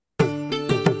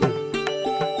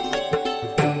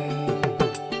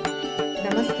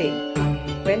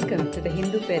Namaste. Welcome to the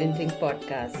Hindu Parenting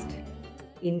Podcast.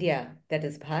 India, that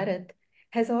is Bharat,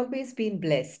 has always been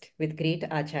blessed with great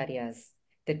acharyas,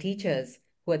 the teachers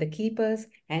who are the keepers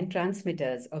and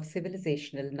transmitters of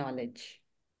civilizational knowledge.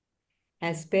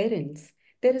 As parents,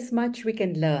 there is much we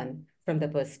can learn from the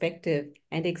perspective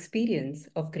and experience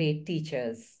of great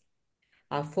teachers.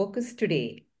 Our focus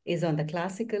today is on the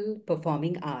classical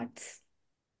performing arts.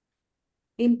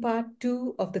 In part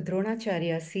 2 of the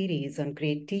Dronacharya series on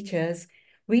great teachers,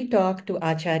 we talk to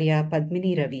Acharya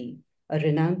Padmini Ravi, a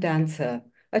renowned dancer,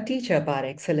 a teacher par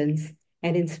excellence,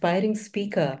 an inspiring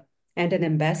speaker, and an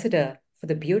ambassador for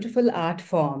the beautiful art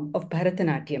form of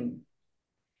Bharatanatyam.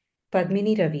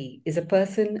 Padmini Ravi is a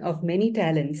person of many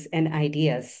talents and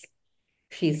ideas.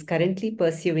 She is currently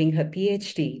pursuing her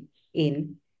PhD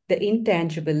in The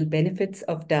Intangible Benefits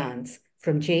of Dance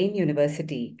from Jain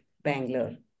University,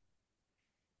 Bangalore.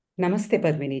 Namaste,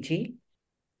 Padmini ji.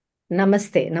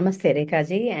 Namaste, Namaste, Rekha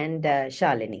ji and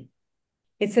Shalini.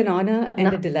 It's an honor and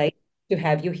a Na- delight to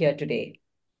have you here today.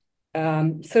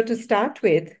 So, to start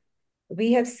with,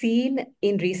 we have seen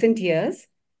in recent years,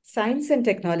 science and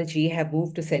technology have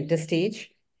moved to center stage.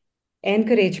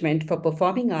 Encouragement for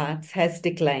performing arts has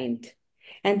declined.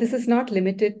 And this is not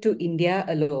limited to India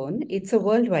alone, it's a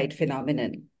worldwide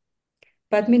phenomenon.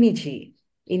 Padmini ji,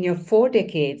 in your 4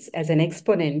 decades as an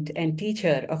exponent and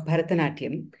teacher of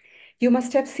Bharatanatyam, you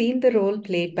must have seen the role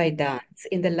played by dance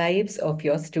in the lives of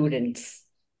your students.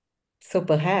 So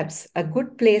perhaps a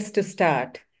good place to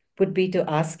start would be to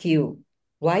ask you,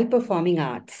 why performing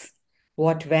arts?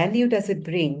 What value does it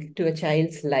bring to a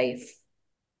child's life?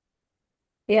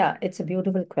 Yeah, it's a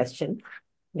beautiful question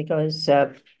because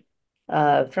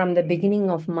from the beginning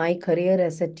of my career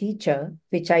as a teacher,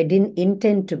 which I didn't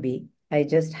intend to be, I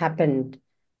just happened.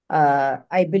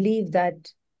 I believe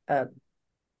that uh,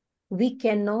 we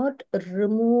cannot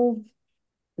remove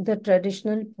the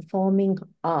traditional performing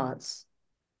arts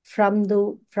from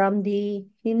the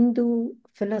Hindu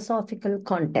philosophical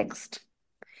context.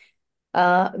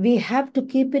 We have to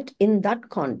keep it in that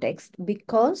context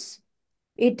because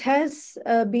it has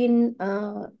been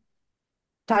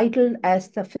titled as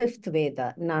the fifth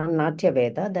Veda, Natya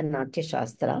Veda, the Natya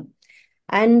Shastra.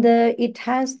 And it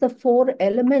has the four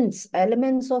elements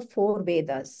of four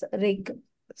Vedas, Rig,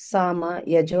 Sama,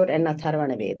 Yajur, and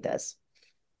Atharvana Vedas.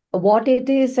 What it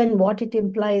is and what it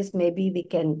implies, maybe we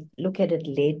can look at it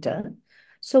later.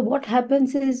 So what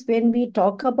happens is when we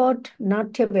talk about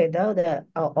Natya Veda,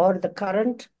 or the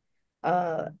current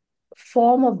uh,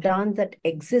 form of dance that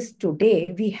exists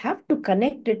today, we have to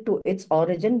connect it to its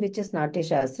origin, which is Natya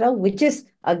Shastra, which is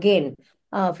again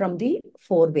from the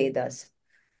four Vedas.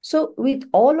 So with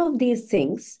all of these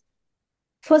things,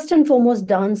 first and foremost,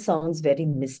 dance sounds very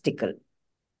mystical,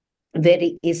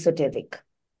 very esoteric,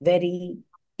 very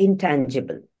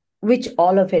intangible, which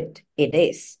all of it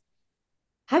is.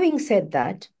 Having said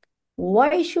that,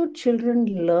 why should children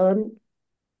learn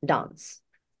dance?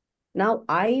 Now,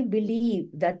 I believe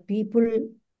that people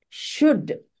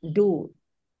should do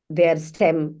their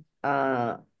STEM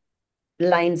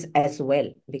lines as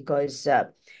well, because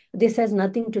this has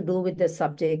nothing to do with the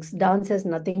subjects. Dance has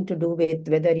nothing to do with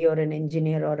whether you're an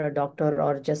engineer or a doctor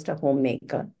or just a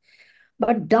homemaker.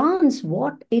 But dance,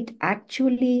 what it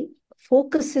actually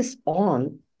focuses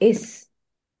on is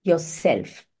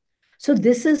yourself. So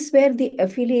this is where the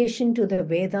affiliation to the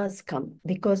Vedas come,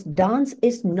 because dance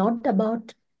is not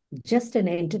about just an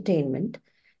entertainment.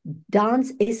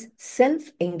 Dance is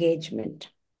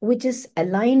self-engagement, which is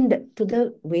aligned to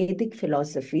the Vedic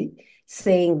philosophy,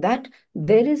 saying that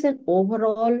there is an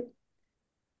overall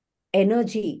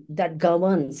energy that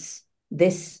governs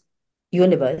this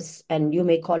universe, and you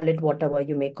may call it whatever,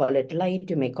 you may call it light,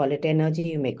 you may call it energy,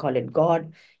 you may call it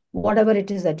God, whatever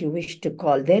it is that you wish to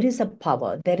call. There is a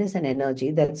power, there is an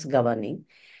energy that's governing,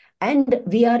 and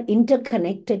we are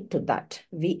interconnected to that.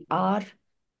 We are,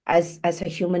 as a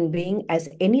human being, as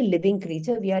any living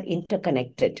creature, we are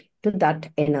interconnected to that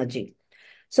energy.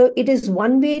 So it is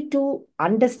one way to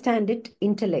understand it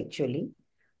intellectually.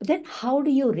 Then how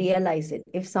do you realize it?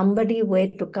 If somebody were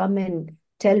to come and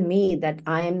tell me that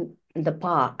I'm a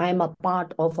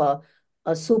part of a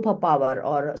superpower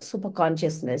or a super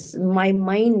consciousness, my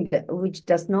mind, which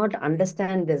does not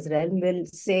understand this realm, will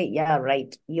say, yeah,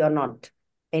 right, you're not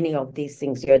any of these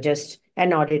things. You're just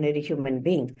an ordinary human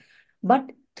being. But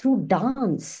through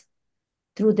dance,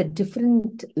 through the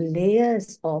different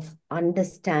layers of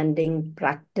understanding,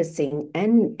 practicing,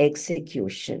 and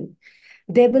execution,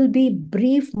 there will be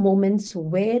brief moments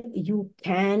where you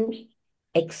can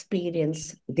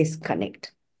experience this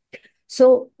connect.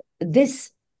 So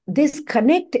this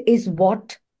connect is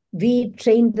what we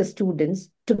train the students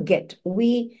to get.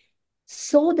 We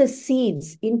sow the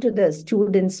seeds into the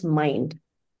student's mind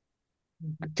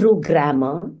through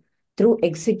grammar, through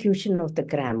execution of the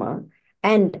grammar.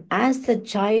 And as the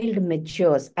child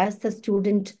matures, as the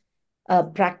student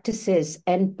practices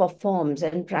and performs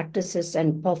and practices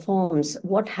and performs,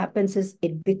 what happens is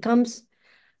it becomes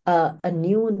a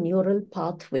new neural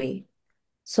pathway,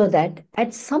 so that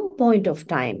at some point of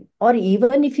time, or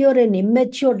even if you're an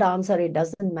immature dancer, it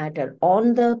doesn't matter,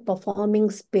 on the performing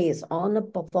space, on a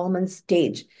performance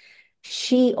stage,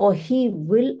 she or he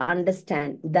will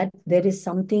understand that there is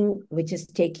something which is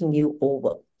taking you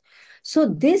over. So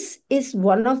this is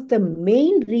one of the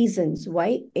main reasons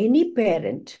why any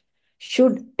parent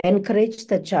should encourage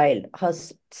the child, her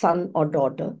son or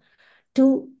daughter,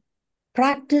 to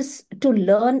practice, to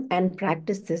learn and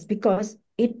practice this, because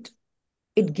it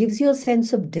gives you a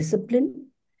sense of discipline.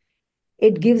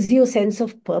 It gives you a sense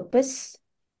of purpose.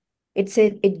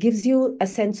 It gives you a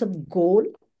sense of goal.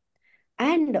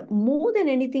 And more than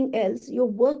anything else, you're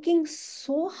working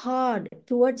so hard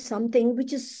towards something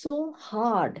which is so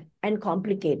hard and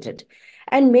complicated.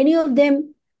 And many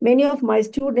of my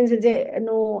students will say,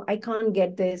 no, I can't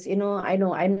get this. I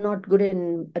know I'm not good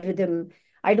in rhythm.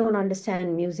 I don't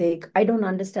understand music. I don't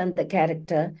understand the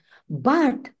character.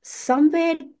 But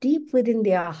somewhere deep within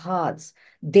their hearts,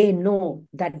 they know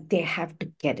that they have to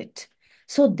get it.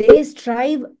 So they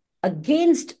strive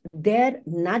against their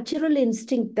natural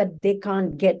instinct that they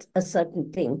can't get a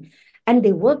certain thing, and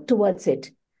they work towards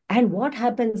it. And what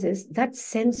happens is that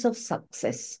sense of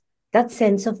success, that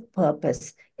sense of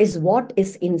purpose is what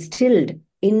is instilled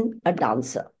in a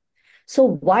dancer. So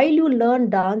while you learn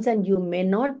dance and you may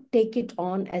not take it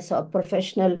on as a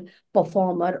professional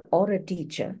performer or a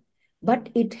teacher, but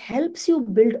it helps you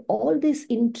build all these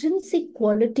intrinsic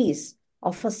qualities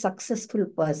of a successful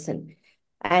person.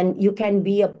 And you can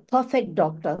be a perfect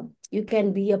doctor, you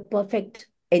can be a perfect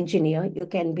engineer, you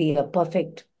can be a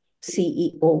perfect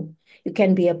CEO, you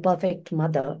can be a perfect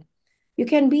mother, you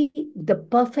can be the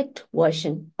perfect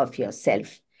version of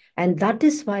yourself. And that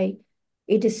is why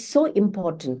it is so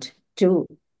important to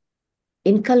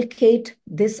inculcate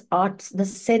this arts, the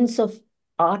sense of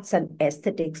arts and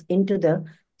aesthetics into the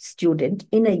student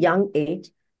in a young age,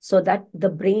 so that the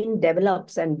brain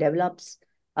develops and develops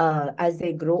as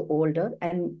they grow older,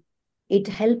 and it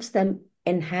helps them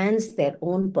enhance their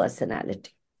own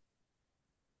personality.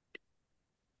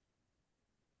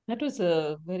 That was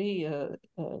a very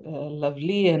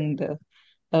lovely and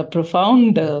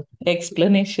profound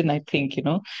explanation, I think, you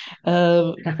know.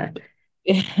 Uh,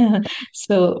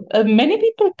 so many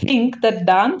people think that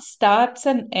dance starts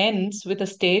and ends with a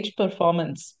stage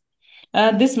performance.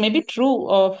 This may be true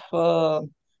of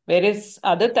various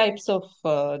other types of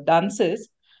dances,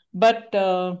 but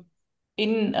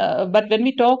but when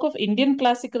we talk of Indian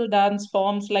classical dance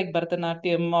forms like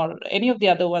Bharatanatyam or any of the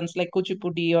other ones like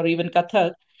Kuchipudi or even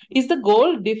Kathak, is the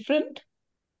goal different?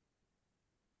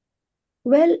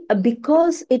 Well,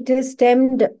 because it is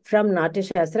stemmed from Natya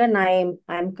Shastra, and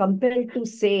I'm compelled to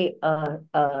say,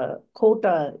 quote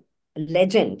a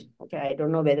legend. Okay, I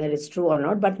don't know whether it's true or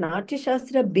not, but Natya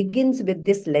Shastra begins with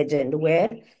this legend where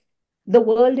the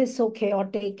world is so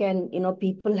chaotic, and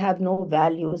people have no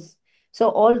values. So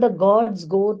all the gods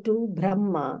go to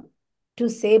Brahma to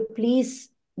say, please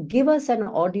give us an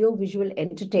audio visual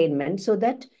entertainment so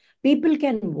that people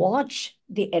can watch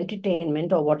the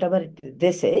entertainment, or whatever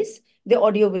this is, the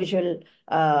audio visual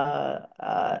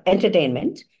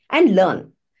entertainment, and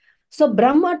learn. So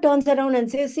Brahma turns around and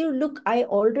says, see, look, I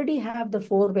already have the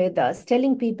four Vedas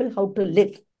telling people how to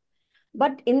live.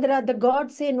 But Indra, the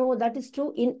gods say, no, that is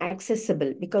too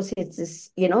inaccessible, because it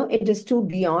is too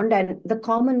beyond, and the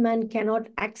common man cannot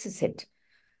access it.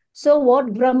 So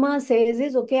what Brahma says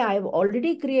is, okay, I've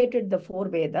already created the four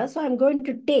Vedas, so I'm going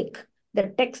to take the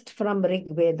text from Rig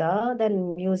Veda,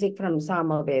 then music from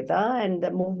Sama Veda, and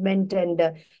the movement and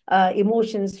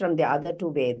emotions from the other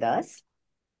two Vedas.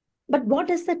 But what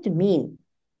does that mean?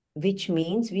 Which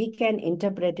means we can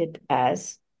interpret it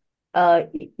as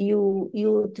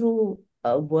you through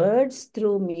words,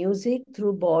 through music,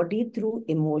 through body, through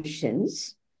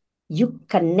emotions, you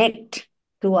connect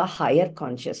to a higher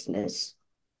consciousness,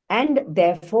 and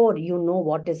therefore you know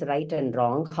what is right and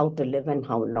wrong, how to live and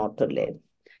how not to live.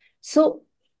 So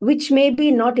which may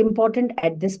be not important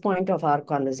at this point of our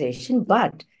conversation,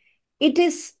 but it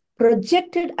is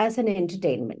projected as an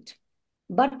entertainment.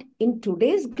 But in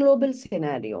today's global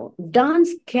scenario,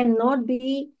 dance cannot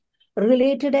be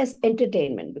related as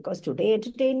entertainment, because today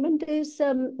entertainment is,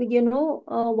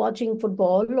 watching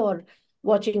football, or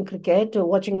watching cricket, or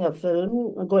watching a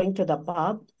film, going to the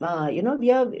pub. We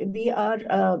are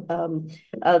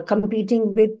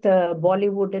competing with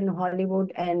Bollywood and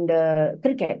Hollywood and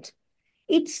cricket.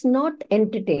 It's not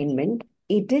entertainment,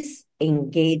 it is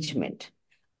engagement.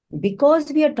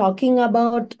 Because we are talking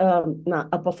about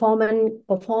a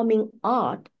performing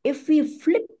art, if we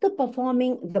flip the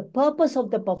purpose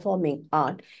of the performing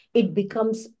art, it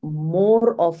becomes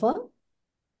more of a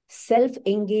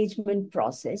self-engagement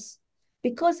process.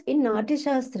 Because in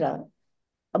Natyashastra,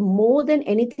 more than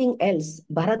anything else,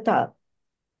 Bharata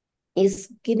is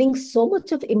giving so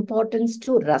much of importance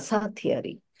to rasa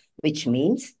theory, which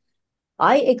means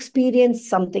I experience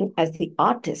something as the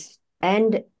artist.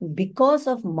 And because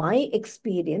of my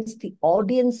experience, the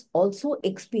audience also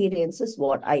experiences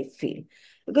what I feel.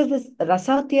 Because this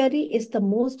rasa theory is the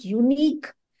most unique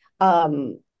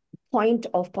um, point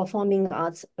of performing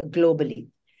arts globally.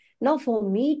 Now, for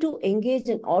me to engage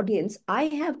an audience, I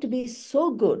have to be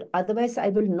so good. Otherwise, I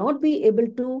will not be able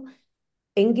to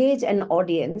engage an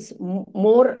audience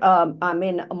more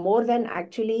than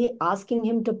actually asking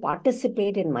him to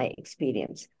participate in my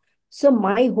experience. So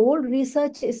my whole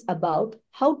research is about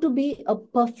how to be a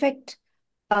perfect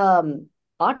um,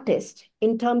 artist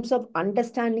in terms of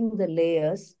understanding the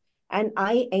layers. And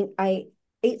I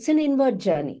it's an inward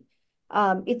journey.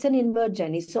 It's an inward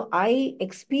journey. So I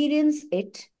experience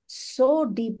it so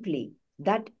deeply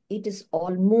that it is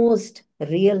almost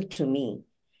real to me.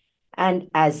 And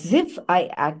as if I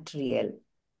act real,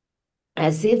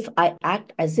 as if I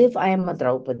act as if I am a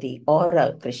Draupadi or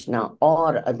a Krishna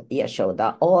or a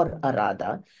Yashoda or a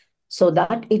Radha, so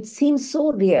that it seems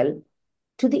so real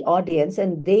to the audience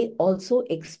and they also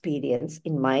experience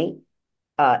in my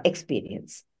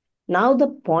experience. Now, the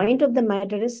point of the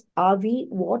matter is,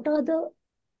 what are the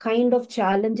kind of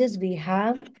challenges we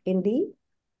have in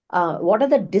what are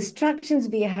the distractions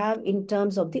we have in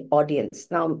terms of the audience?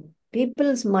 Now,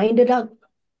 people's minded are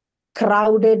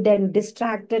crowded and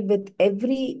distracted with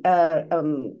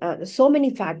so many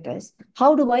factors.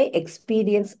 How do I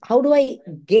experience, how do I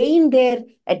gain their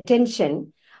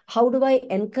attention? How do I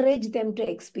encourage them to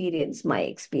experience my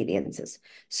experiences?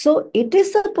 So it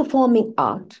is a performing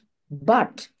art,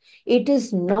 but it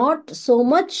is not so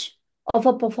much of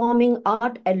a performing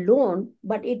art alone,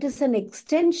 but it is an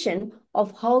extension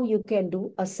of how you can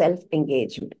do a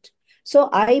self-engagement. So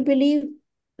I believe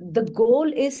the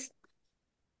goal is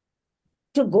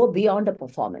to go beyond a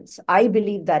performance. I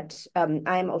believe that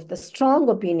I am of the strong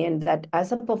opinion that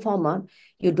as a performer,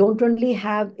 you not only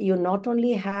have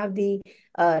the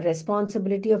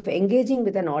responsibility of engaging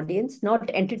with an audience,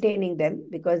 not entertaining them,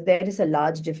 because there is a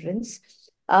large difference,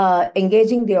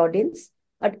 engaging the audience,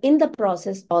 but in the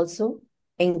process also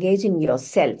engage in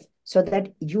yourself so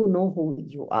that you know who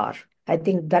you are. I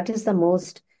think that is the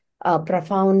most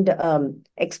profound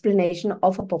explanation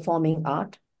of a performing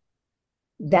art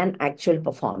than actual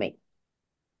performing.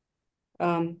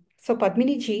 So,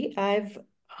 Padmini ji, I've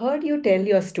heard you tell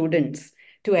your students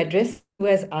to address you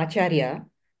as Acharya,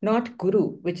 not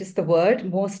Guru, which is the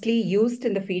word mostly used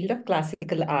in the field of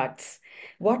classical arts.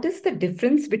 What is the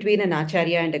difference between an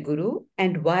Acharya and a Guru,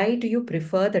 and why do you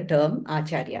prefer the term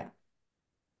Acharya?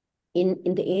 In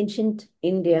the ancient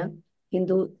India,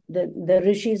 the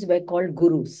rishis were called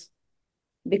gurus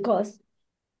because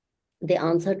they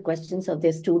answered questions of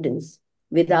their students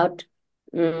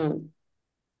um,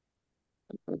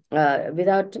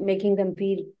 without making them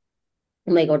feel,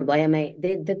 oh my God, why am I?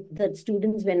 The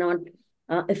students were not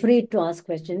afraid to ask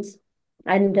questions.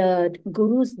 And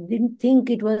gurus didn't think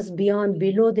it was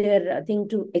below their thing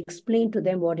to explain to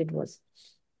them what it was.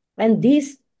 And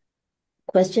these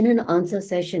question and answer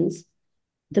sessions,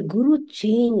 the guru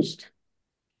changed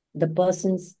the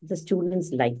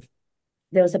student's life.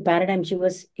 There was a paradigm. He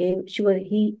was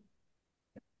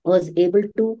able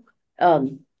to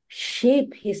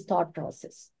shape his thought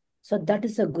process. So that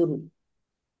is a guru.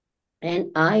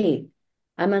 And I'm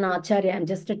an acharya. I'm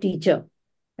just a teacher,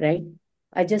 right?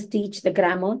 I just teach the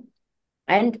grammar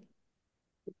and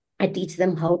I teach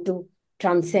them how to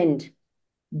transcend.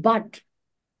 But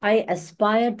I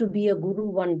aspire to be a guru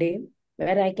one day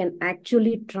where I can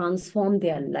actually transform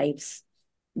their lives.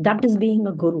 That is being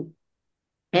a guru.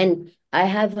 And I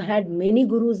have had many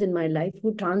gurus in my life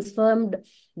who transformed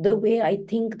the way I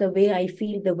think, the way I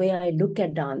feel, the way I look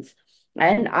at dance.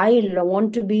 And I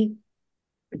want to be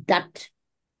that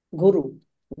guru.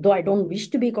 Though I don't wish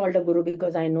to be called a guru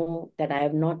because I know that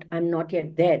I'm not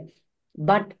yet there.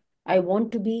 But I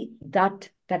want to be that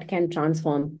can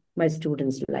transform my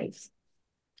students' lives.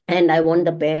 And I want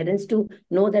the parents to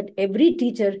know that every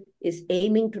teacher is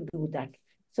aiming to do that.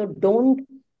 So don't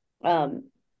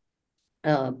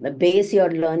base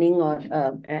your learning or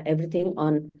everything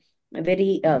on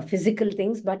very physical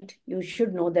things, but you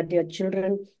should know that your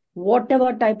children,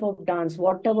 whatever type of dance,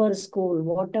 whatever school,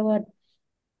 whatever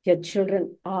your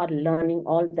children are learning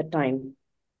all the time,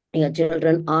 your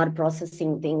children are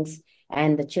processing things,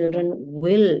 and the children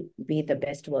will be the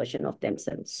best version of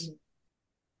themselves.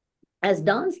 As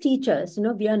dance teachers,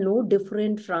 we are no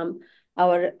different from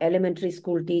our elementary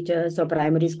school teachers or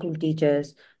primary school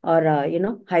teachers or,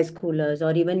 high schoolers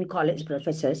or even college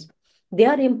professors. They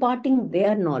are imparting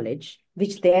their knowledge,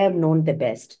 which they have known the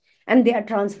best, and they are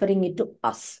transferring it to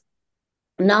us.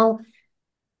 Now,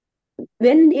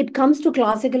 when it comes to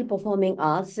classical performing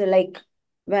arts, like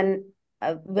when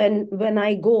when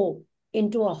I go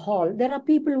into a hall, there are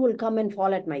people who will come and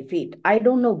fall at my feet. I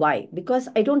don't know why, because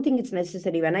I don't think it's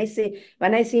necessary. When I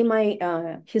see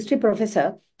my history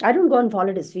professor, I don't go and fall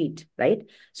at his feet, right?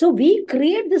 So we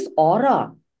create this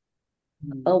aura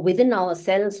within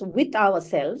ourselves, with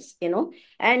ourselves,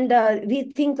 and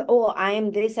we think, oh, I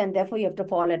am this, and therefore you have to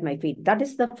fall at my feet. That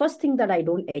is the first thing that I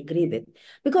don't agree with,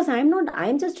 because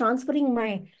I'm just transferring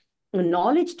my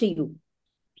knowledge to you.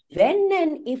 When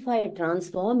and if I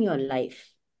transform your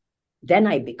life, then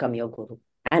I become your guru,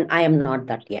 and I am not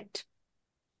that yet.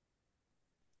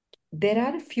 There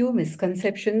are a few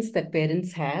misconceptions that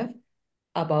parents have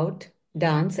about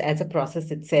dance as a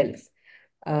process itself.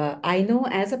 I know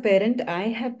as a parent, I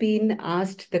have been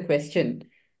asked the question,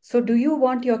 so do you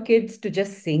want your kids to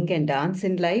just sing and dance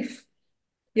in life?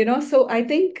 So I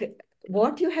think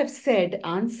what you have said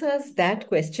answers that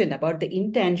question about the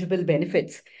intangible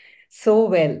benefits so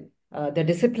well. The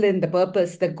discipline, the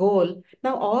purpose, the goal.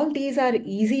 Now, all these are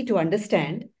easy to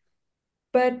understand,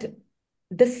 but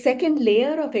the second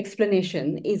layer of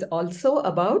explanation is also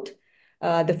about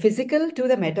the physical to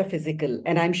the metaphysical.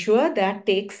 And I'm sure that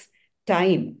takes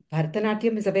time.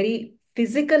 Bharatanatyam is a very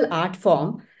physical art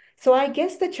form. So I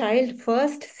guess the child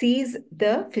first sees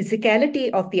the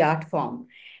physicality of the art form.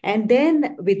 And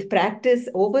then with practice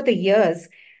over the years,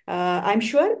 I'm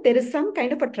sure there is some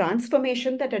kind of a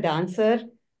transformation that a dancer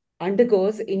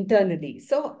undergoes internally.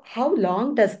 So, how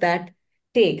long does that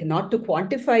take? Not to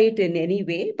quantify it in any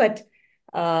way, but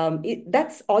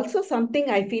that's also something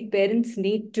I feel parents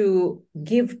need to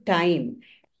give time.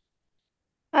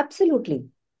 Absolutely.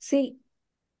 See,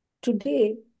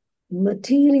 today,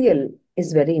 material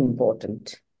is very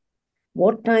important.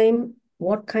 What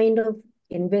kind of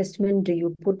investment do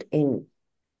you put in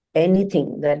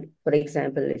anything that, for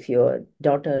example, if your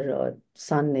daughter or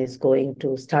son is going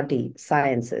to study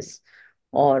sciences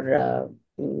or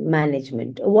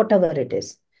management, or whatever it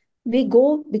is, we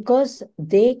go because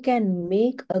they can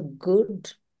make a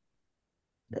good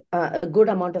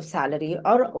amount of salary,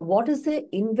 or what is the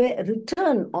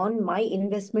return on my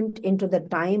investment into the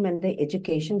time and the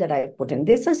education that I put in.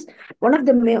 This is one of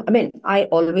the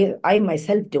I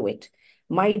myself do it.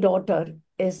 My daughter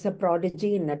is a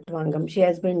prodigy in Natvangam. She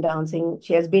has been dancing,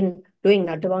 she has been doing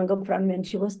Natvangam from when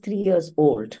she was 3 years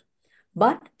old,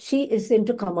 but she is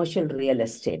into commercial real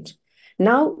estate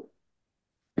now.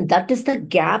 That is the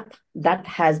gap that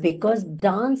has, because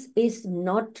dance is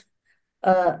not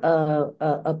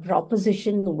a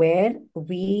proposition where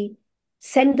we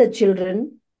send the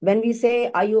children. When we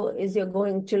say, is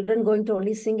your children going to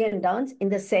only sing and dance? In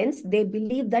the sense, they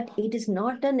believe that it is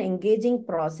not an engaging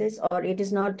process, or it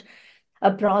is not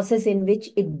a process in which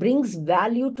it brings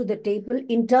value to the table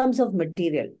in terms of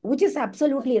material, which is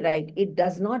absolutely right. It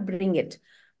does not bring it.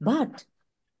 But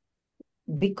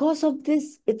because of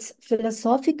this, its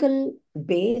philosophical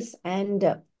base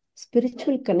and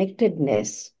spiritual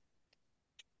connectedness,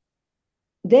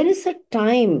 there is a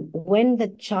time when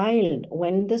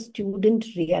when the student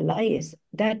realize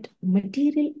that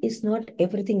material is not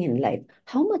everything in life.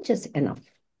 How much is enough?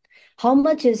 How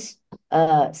much is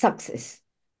success?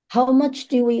 How much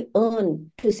do we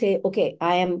earn to say, okay,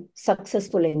 I am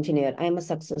successful engineer, I am a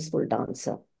successful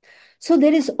dancer? So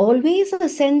there is always a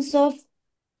sense of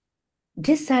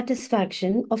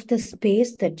dissatisfaction of the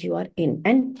space that you are in.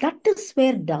 And that is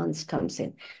where dance comes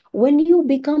in. When you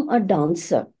become a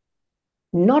dancer,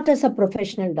 not as a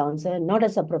professional dancer, not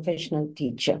as a professional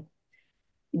teacher,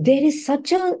 there is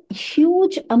such a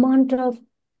huge amount of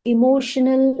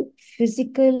emotional,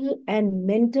 physical, and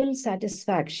mental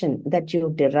satisfaction that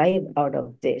you derive out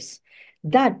of this,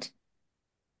 that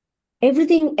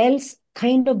everything else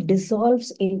kind of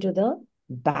dissolves into the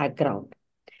background.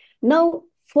 Now,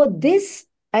 for this,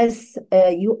 as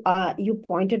you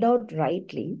pointed out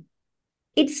rightly,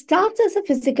 it starts as a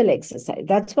physical exercise.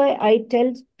 That's why I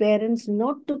tell parents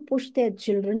not to push their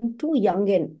children too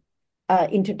young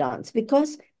into dance,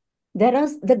 because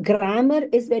the grammar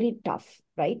is very tough.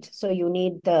 right? So you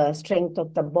need the strength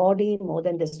of the body more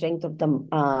than the strength of the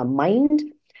mind,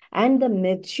 and the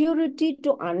maturity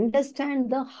to understand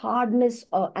the hardness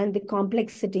and the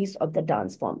complexities of the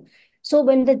dance form. So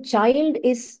when the child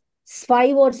is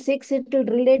 5 or 6, it will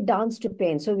relate dance to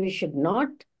pain. So we should not,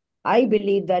 I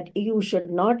believe that you should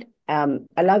not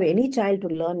allow any child to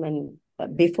learn when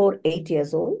before 8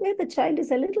 years old, where the child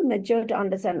is a little mature to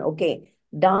understand, okay,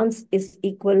 dance is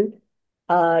equal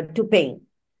to pain.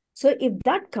 So if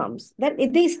that comes,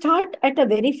 then they start at a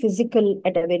very physical,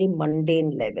 at a very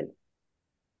mundane level.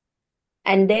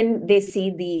 And then they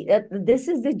see this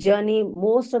is the journey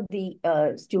most of the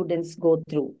students go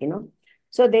through,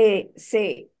 So they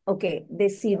say, okay, they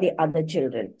see the other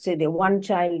children. So the one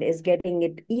child is getting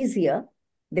it easier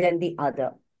than the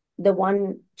other. The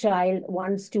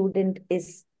one student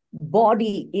is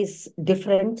body is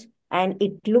different and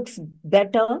it looks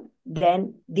better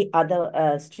than the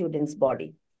other student's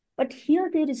body. But here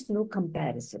there is no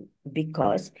comparison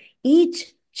because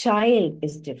each child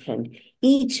is different.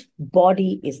 Each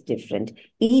body is different.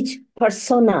 Each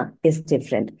persona is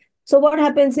different. So what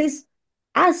happens is,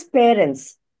 as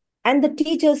parents, and the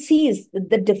teacher sees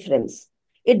the difference.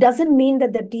 It doesn't mean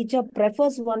that the teacher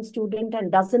prefers one student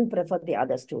and doesn't prefer the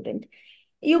other student.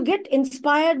 You get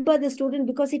inspired by the student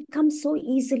because it comes so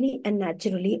easily and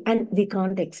naturally, and we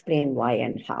can't explain why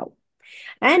and how.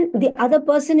 And the other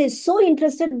person is so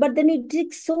interested, but then it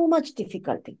takes so much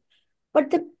difficulty.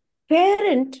 But the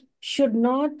parent should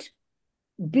not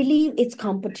believe it's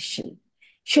competition,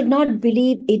 should not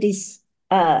believe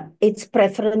it's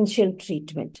preferential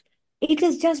treatment. It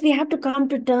is just we have to come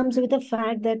to terms with the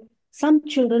fact that some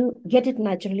children get it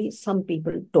naturally, some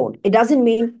people don't. It doesn't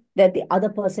mean that the other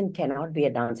person cannot be a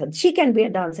dancer. She can be a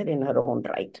dancer in her own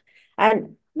right.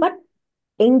 And but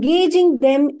engaging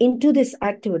them into this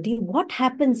activity, what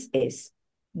happens is,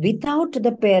 without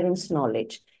the parents'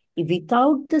 knowledge,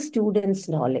 without the students'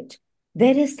 knowledge,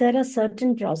 there are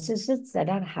certain processes that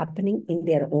are happening in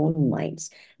their own minds.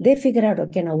 They figure out,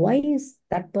 okay, now why is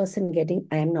that person getting,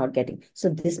 I am not getting. So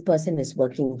this person is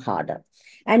working harder.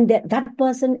 And that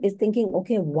person is thinking,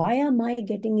 okay, why am I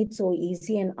getting it so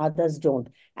easy and others don't?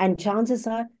 And chances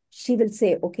are she will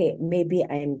say, okay, maybe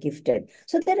I am gifted.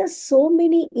 So there are so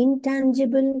many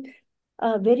intangible,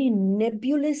 very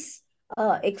nebulous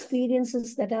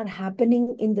experiences that are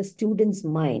happening in the students'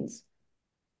 minds,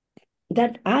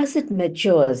 that as it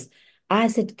matures,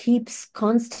 as it keeps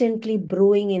constantly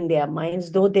brewing in their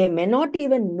minds, though they may not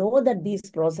even know that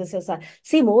these processes are.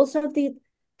 See, most of the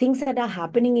things that are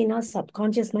happening in our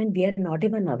subconscious mind, we are not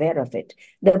even aware of it.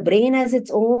 The brain has its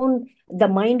own, the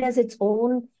mind has its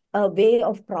own way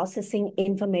of processing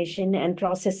information and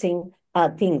processing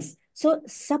things. So,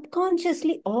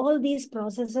 subconsciously, all these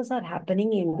processes are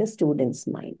happening in the student's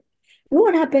mind.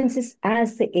 What happens is,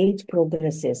 as the age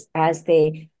progresses, as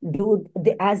they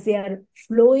are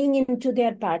flowing into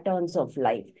their patterns of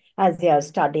life, as they are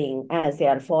studying, as they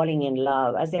are falling in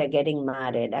love, as they are getting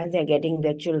married, as they are getting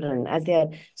their children, as they are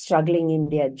struggling in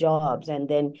their jobs, and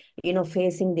then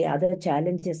facing the other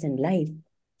challenges in life,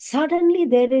 suddenly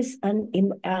there is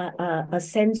a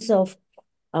sense of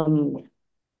um,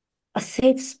 a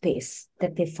safe space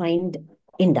that they find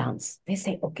in dance. They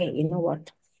say, okay, you know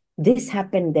what? This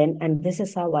happened then, and this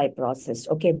is how I processed.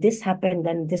 Okay, this happened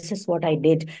then, this is what I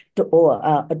did to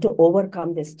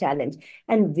overcome this challenge.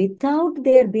 And without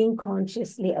their being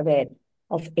consciously aware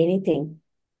of anything,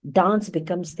 dance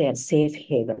becomes their safe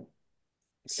haven.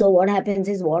 So what happens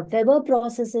is, whatever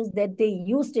processes that they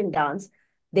used in dance,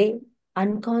 they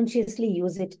unconsciously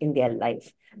use it in their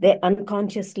life. They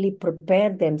unconsciously prepare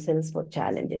themselves for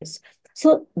challenges.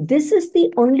 So this is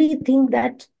the only thing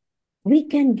that we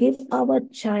can give our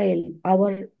child,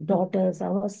 our daughters,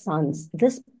 our sons,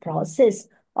 this process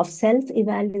of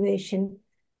self-evaluation,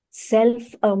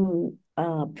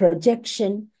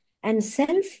 self-projection, and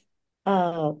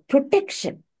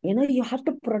self-protection. You have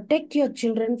to protect your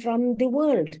children from the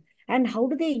world. And how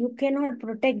do they? You cannot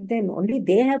protect them. Only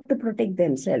they have to protect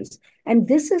themselves. And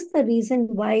this is the reason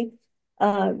why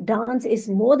dance is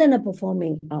more than a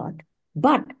performing art.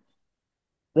 But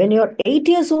when you're 8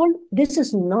 years old, this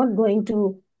is not going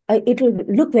to, it will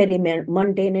look very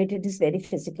mundane, it is very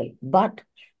physical. But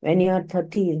when you're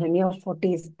 30s, when you're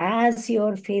 40s, as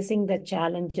you're facing the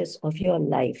challenges of your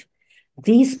life,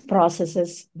 these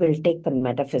processes will take the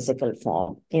metaphysical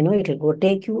form. It will go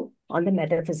take you on the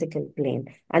metaphysical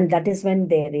plane. And that is when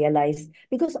they realize,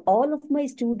 because all of my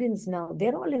students now,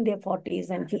 they're all in their 40s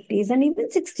and 50s and even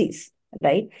 60s,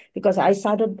 right? Because I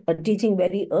started teaching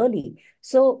very early.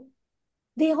 So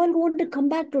they all want to come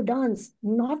back to dance,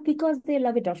 not because they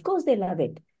love it. Of course, they love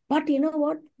it. But you know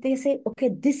what? They say, okay,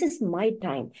 this is my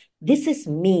time. This is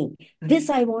me. This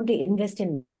I want to invest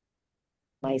in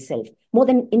myself more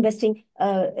than investing,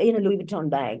 in a Louis Vuitton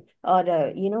bag, or,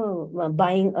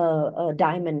 buying a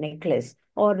diamond necklace,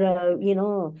 or,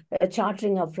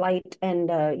 chartering a flight and,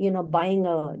 buying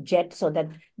a jet so that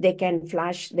they can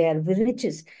flash their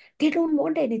riches. They don't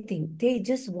want anything. They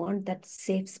just want that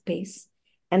safe space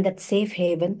and that safe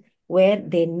haven where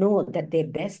they know that they're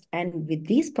best. And with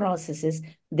these processes,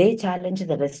 they challenge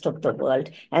the rest of the world,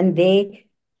 and they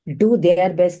do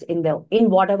their best in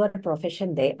whatever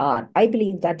profession they are. I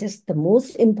believe that is the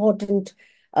most important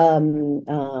um,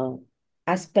 uh,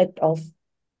 aspect of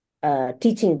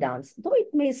teaching dance. Though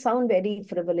it may sound very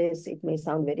frivolous, it may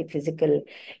sound very physical.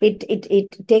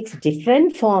 It takes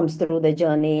different forms through the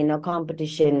journey.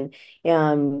 Competition,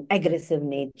 aggressive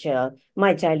nature.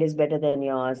 My child is better than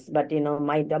yours, but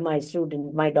my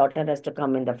student, my daughter has to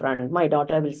come in the front. My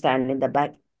daughter will stand in the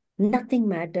back. Nothing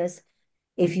matters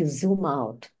if you zoom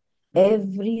out.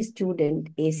 Every student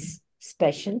is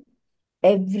special.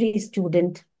 Every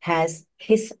student has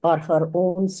his or her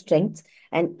own strengths,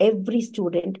 and every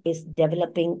student is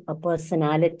developing a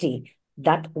personality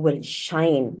that will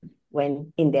shine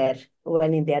when in their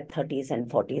 30s and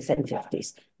 40s and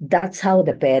 50s. That's how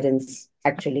the parents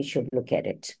actually should look at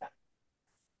it.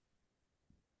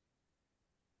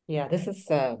 Yeah, this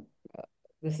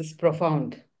is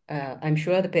profound. I'm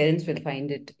sure the parents will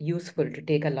find it useful to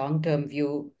take a long-term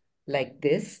view like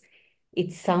this.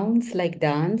 It sounds like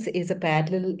dance is a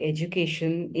parallel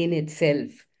education in itself,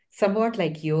 somewhat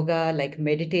like yoga, like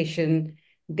meditation.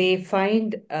 They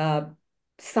find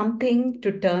something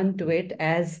to turn to it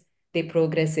as they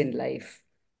progress in life.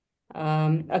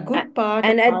 A good part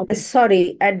of And how at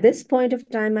sorry, at this point of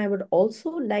time, I would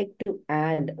also like to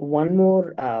add one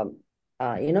more,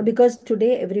 because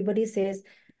today everybody says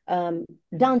um,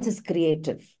 dance is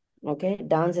creative. Okay,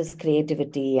 dance is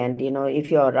creativity, and if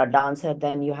you're a dancer,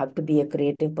 then you have to be a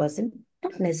creative person.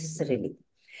 Not necessarily.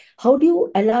 How do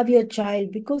you allow your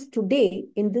child? Because today,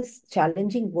 in this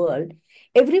challenging world,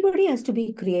 everybody has to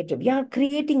be creative. You are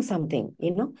creating something,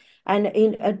 and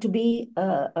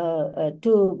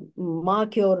to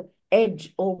mark your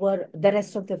edge over the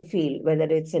rest of the field, whether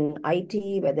it's in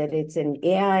IT, whether it's in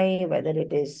AI, whether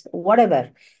it is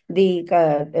whatever, the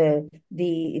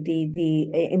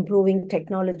improving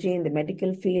technology in the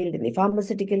medical field, in the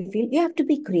pharmaceutical field, you have to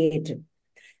be creative.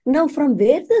 Now, from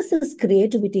where does this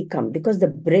creativity come? Because the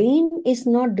brain is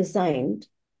not designed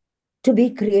to be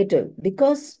creative,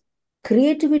 because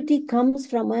creativity comes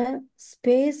from a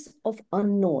space of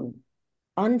unknown,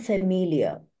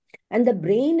 unfamiliar. And the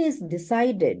brain is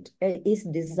designed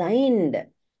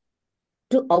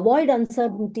to avoid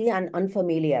uncertainty and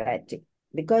unfamiliarity,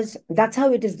 because that's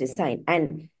how it is designed.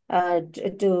 And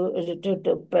to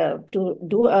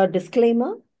do a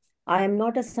disclaimer, I am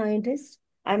not a scientist,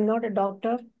 I'm not a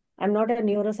doctor, I'm not a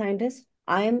neuroscientist.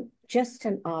 I am just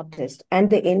an artist, and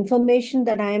the information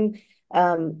that I'm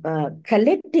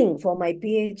collecting for my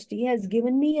PhD has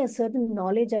given me a certain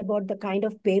knowledge about the kind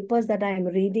of papers that I am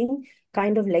reading,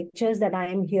 kind of lectures that I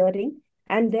am hearing,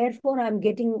 and therefore I'm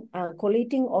getting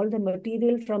collating all the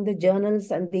material from the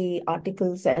journals and the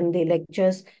articles and the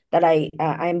lectures that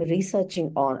I'm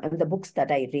researching on, and the books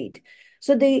that I read.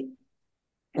 So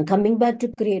coming back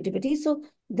to creativity, so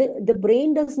the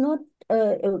brain does not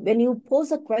when you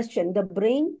pose a question, the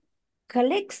brain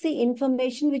collects the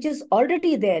information which is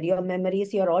already there, your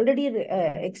memories, your already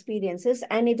experiences,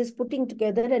 and it is putting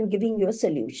together and giving you a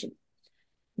solution.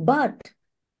 But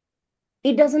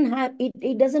it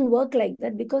doesn't work like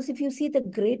that, because if you see the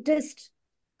greatest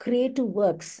creative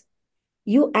works,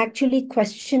 you actually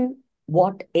question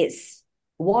what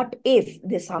if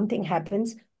this something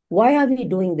happens, why are we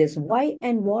doing this, why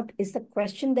and what is the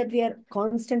question that we are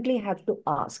constantly have to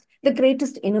ask. The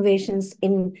greatest innovations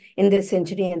in this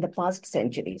century and the past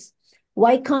centuries,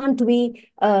 why can't we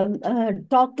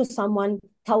talk to someone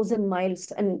 1,000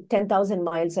 miles and 10,000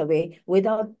 miles away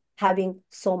without having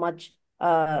so much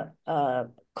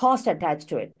cost attached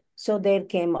to it? So there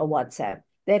came a WhatsApp,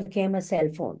 there came a cell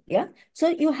phone. Yeah. So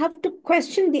you have to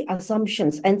question the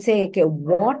assumptions and say, okay,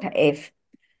 what if?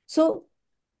 So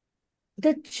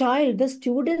the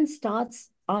student starts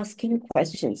asking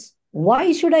questions.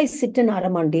 Why should I sit in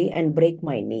Aramandi and break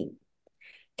my knee?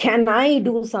 Can I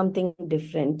do something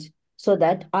different so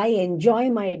that I enjoy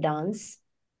my dance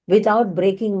without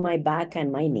breaking my back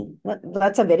and my knee?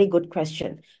 That's a very good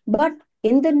question. But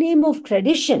in the name of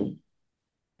tradition,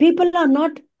 people are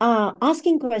not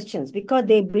asking questions, because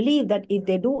they believe that if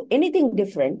they do anything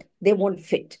different, they won't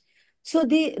fit. So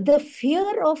the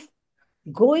fear of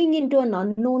going into an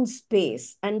unknown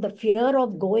space and the fear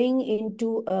of going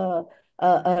into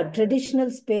a traditional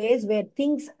space where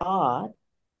things are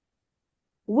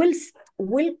will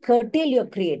will curtail your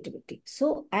creativity.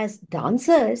 So as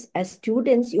dancers, as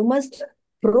students, you must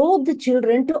probe the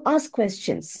children to ask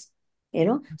questions,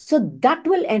 so that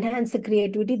will enhance the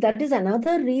creativity. That is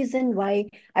another reason why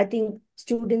I think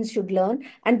students should learn,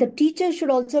 and the teacher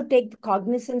should also take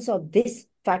cognizance of this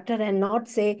factor and not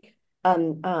say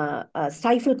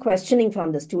stifle questioning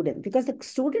from the student, because the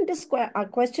student is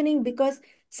questioning because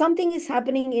something is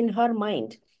happening in her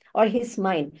mind or his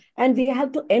mind, and we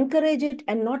have to encourage it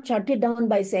and not shut it down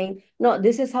by saying, no,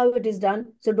 this is how it is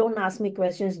done, so don't ask me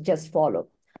questions, just follow.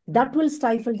 That will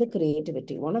stifle the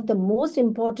creativity. One of the most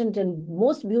important and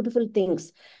most beautiful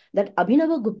things that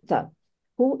Abhinava Gupta,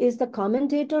 who is the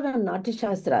commentator on Natya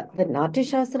Shastra, the Natya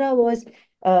Shastra was,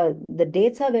 the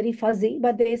dates are very fuzzy,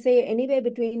 but they say anywhere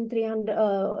between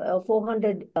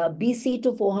 400 BC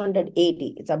to 400 AD.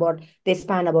 It's about, they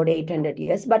span about 800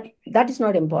 years, but that is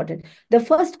not important. The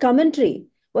first commentary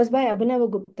was by Abhinava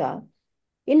Gupta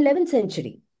in 11th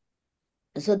century.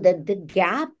 So that the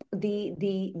gap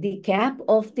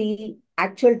of the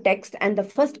actual text and the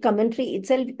first commentary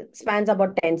itself spans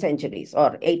about 10 centuries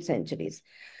or 8 centuries.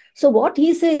 So what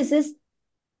he says is,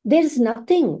 there is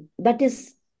nothing that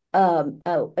is so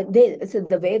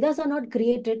the Vedas are not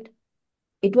created.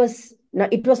 It was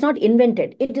not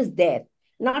invented. It is there.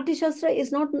 Natya Shastra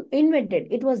is not invented.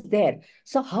 It was there.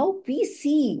 So how we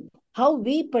see, how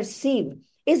we perceive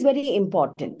is very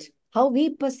important. How we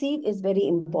perceive is very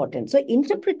important. So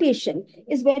interpretation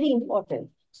is very important.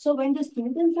 So when the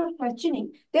students are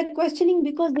questioning, they're questioning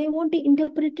because they want to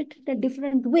interpret it in a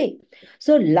different way.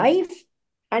 So life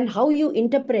and how you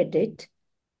interpret it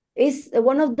is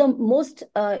one of the most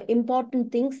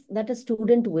important things that a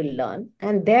student will learn.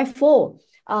 And therefore,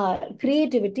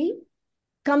 creativity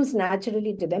comes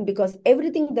naturally to them, because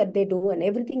everything that they do and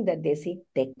everything that they see,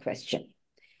 they question.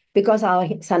 Because our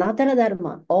Sanatana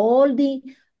Dharma, all the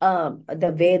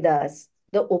Vedas,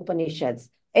 the Upanishads,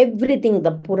 everything,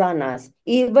 the Puranas,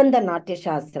 even the Natya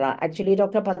Shastra. Actually,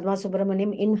 Dr. Padma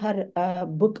Subramaniam in her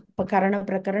book Pakarana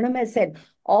Prakaranam has said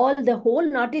all the whole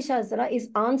Natya Shastra is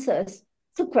answers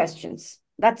to questions.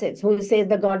 That's it. Who says,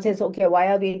 the God says, okay, why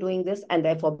are we doing this? And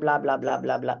therefore, blah, blah, blah,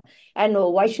 blah, blah. And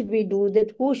why should we do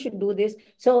that? Who should do this?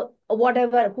 So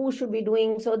whatever, who should be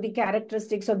doing? So the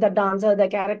characteristics of the dancer, the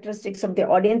characteristics of the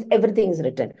audience, everything is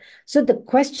written. So the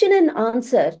question and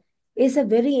answer is a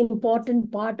very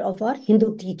important part of our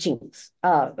Hindu teachings,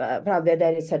 whether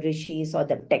it's a rishis or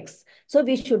the texts. So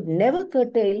we should never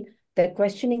curtail the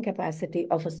questioning capacity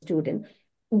of a student,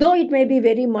 though it may be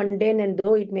very mundane and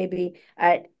though it may be,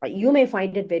 you may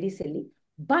find it very silly,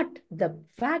 but the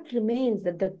fact remains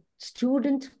that the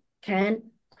student can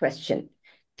question,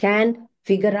 can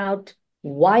figure out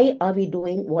why are we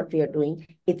doing what we are doing.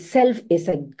 Itself is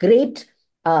a great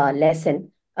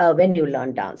lesson when you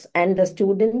learn dance. And the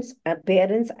students,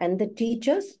 parents, and the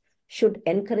teachers should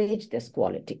encourage this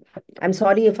quality. I'm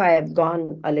sorry if I have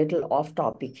gone a little off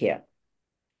topic here.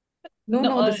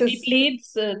 No, this It is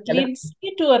leads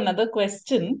me to another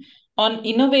question on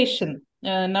innovation.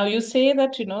 Now you say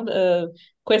that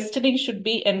questioning should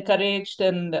be encouraged,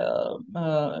 and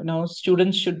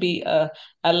students should be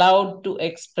allowed to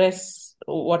express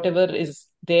whatever is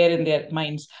there in their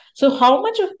minds. So how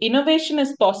much of innovation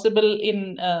is possible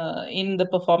in the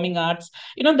performing arts?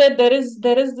 That there is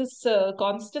this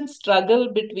constant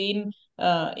struggle between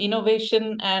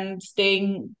innovation and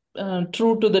staying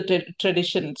true to the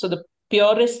tradition. So the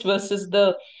purist versus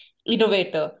the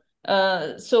innovator.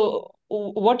 So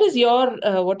what is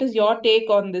your take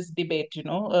on this debate?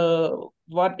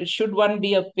 What should one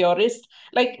be a purist?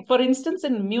 Like for instance,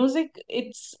 in music,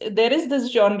 there is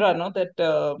this genre, no, that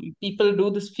people do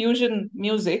this fusion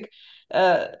music.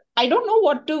 Uh, I don't know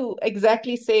what to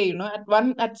exactly say.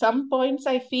 At some points,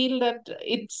 I feel that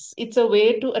it's a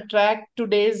way to attract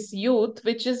today's youth,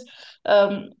 which is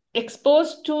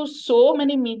exposed to so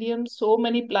many mediums, so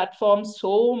many platforms,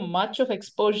 so much of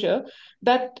exposure,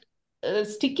 that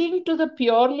sticking to the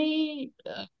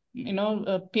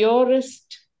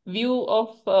purest view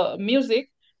of music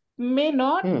may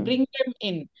not bring them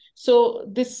in. So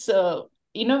this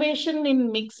innovation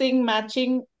in mixing,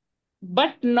 matching,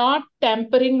 but not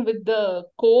tampering with the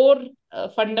core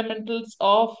fundamentals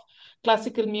of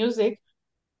classical music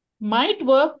might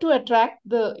work to attract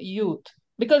the youth,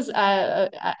 because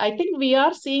I think we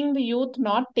are seeing the youth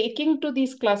not taking to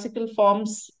these classical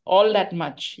forms all that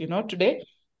much today.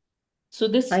 So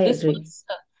this I this agree. was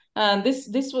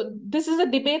this is a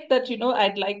debate that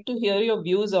I'd like to hear your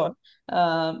views on.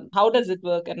 How does it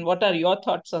work, and what are your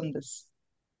thoughts on this?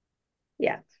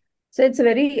 Yeah. So it's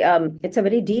a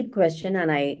very deep question,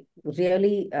 and I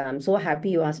really am so happy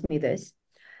you asked me this.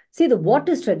 See, the what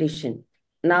is tradition?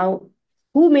 Now,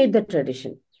 who made the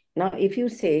tradition? Now, if you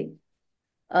say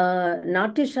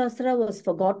Natya Shastra was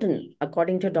forgotten,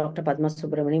 according to Dr. Padma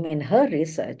Subramaniam in her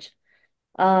research,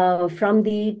 from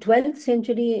the 12th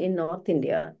century in North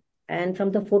India and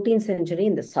from the 14th century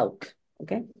in the South.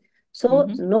 Okay. So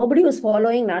Mm-hmm. nobody was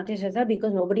following Natya Shastra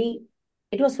because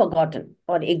it was forgotten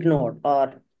or ignored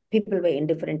or people were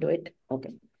indifferent to it.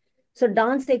 Okay. So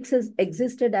dance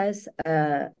existed as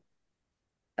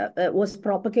was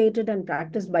propagated and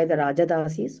practiced by the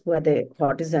Rajadasis, who are the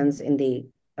courtesans in the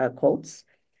courts,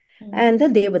 Mm-hmm. and the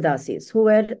Devadasis, who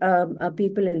were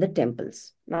people in the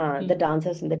temples, the Mm-hmm.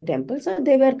 dancers in the temples. So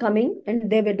they were coming and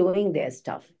they were doing their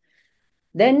stuff.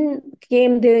 Then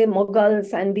came the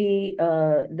Mughals and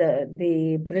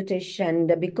the British,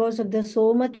 and because of the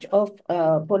so much of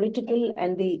political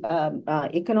and the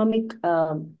economic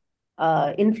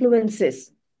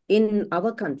influences in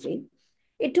our country,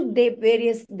 it took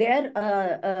their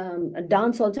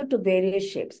dance also took various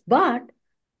shapes. But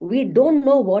we don't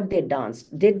know what they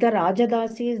danced. Did the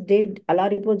Rajadasis, did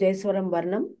Alaripu Jaiswaram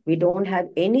Varnam? We don't have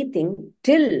anything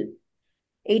till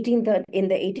 1830, in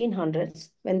the 1800s,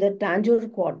 when the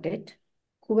Tanjore quartet,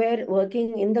 who were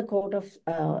working in the court of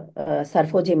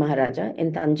Sarfoji Maharaja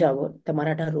in Tanjavur, the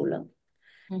Maratha ruler,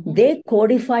 Mm-hmm. they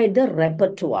codified the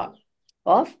repertoire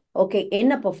of, okay,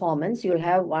 in a performance, you'll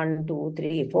have 1, 2,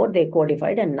 3, 4. They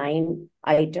codified a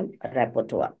 9-item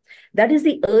repertoire. That is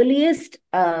the earliest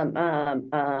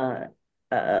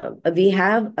we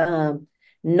have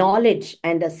knowledge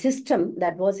and a system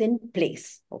that was in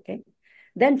place. Okay.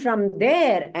 Then from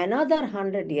there, another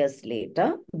 100 years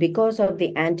later, because of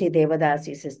the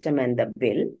anti-Devadasi system and the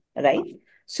bill, right?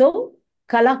 So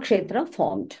Kalakshetra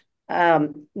formed.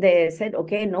 They said,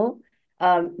 okay, no,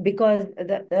 because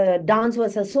the dance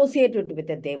was associated with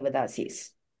the Devadasis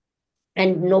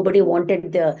and nobody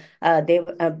wanted them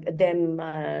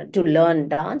to learn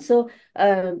dance. So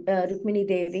Rukmini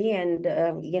Devi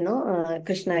and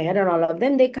Krishna Iyer and all of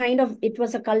them, they kind of, it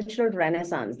was a cultural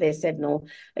renaissance. They said no,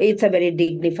 it's a very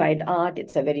dignified art,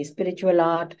 it's a very spiritual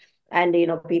art, and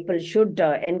people should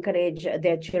encourage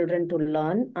their children to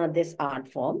learn this art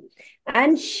form.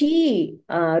 And she,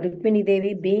 Rukmini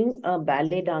Devi, being a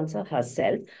ballet dancer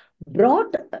herself,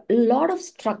 brought a lot of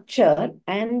structure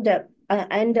and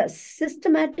a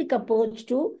systematic approach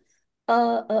to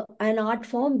an art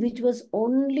form which was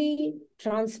only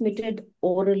transmitted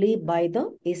orally by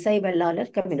the Isai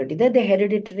Vellalar community. They're the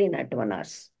hereditary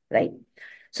Natvanars, right?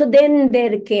 So then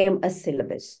there came a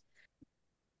syllabus.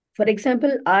 For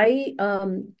example, I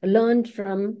learned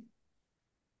from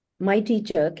my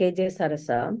teacher, KJ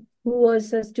Sarasa, who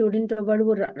was a student of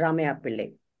Vadu Ramaya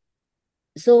Pillai.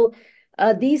 So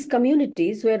these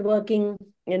communities were working,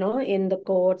 in the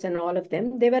courts and all of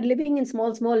them. They were living in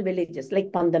small, small villages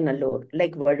like Pandanallur,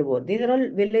 like Vaduvur. These are all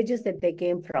villages that they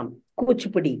came from.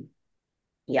 Kuchipudi.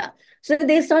 Yeah. So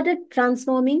they started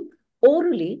transforming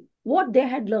orally what they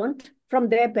had learned from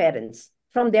their parents,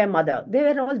 from their mother. They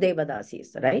were all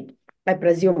Devadasis, right? I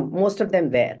presume most of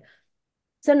them were.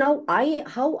 So now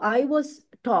how I was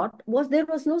taught was there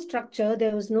was no structure,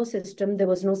 there was no system, there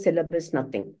was no syllabus,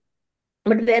 nothing.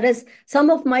 But whereas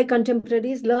some of my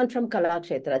contemporaries learned from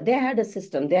Kalakshetra, they had a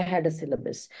system, they had a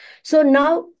syllabus. So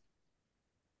now,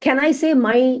 can I say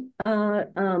my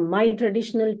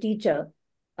traditional teacher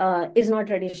is not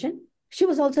tradition? She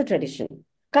was also tradition.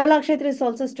 Kalakshetra is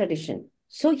also tradition.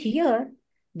 So here,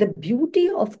 the beauty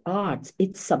of arts,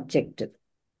 it's subjective.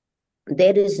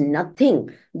 There is nothing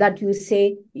that you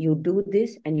say you do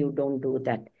this and you don't do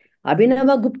that.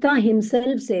 Abhinava Gupta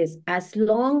himself says, as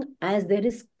long as there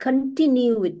is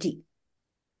continuity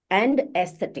and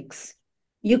aesthetics,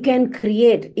 you can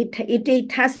create it.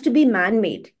 It has to be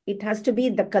man-made. It has to be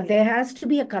there has to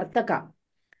be a kartaka,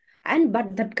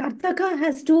 but that kartaka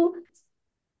has to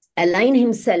align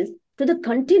himself to the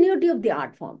continuity of the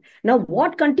art form. Now,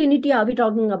 what continuity are we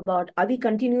talking about? Are we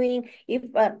continuing?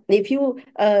 If you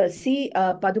see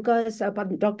Paduka's,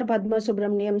 Dr. Padma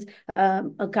Subramaniam's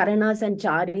Karanas and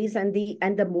Charis and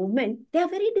the movement, they are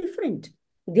very different.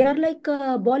 They are like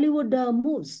Bollywood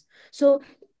moves. So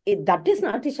that is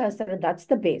Natya Shastra. That's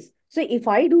the base. So if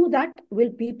I do that,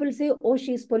 will people say, "Oh,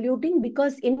 she's polluting"?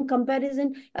 Because in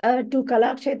comparison to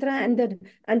Kalakshetra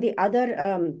and the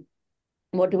other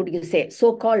what would you say,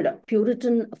 so-called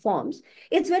Puritan forms,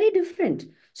 it's very different.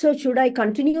 So should I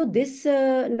continue this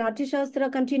Natya Shastra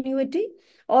continuity,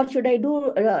 or should I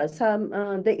do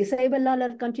the Isai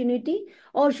Vellalar continuity,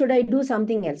 or should I do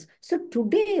something else? So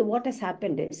today what has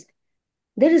happened is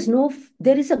there is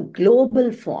a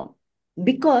global form,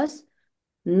 because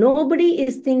Nobody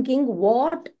is thinking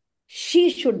what she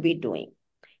should be doing.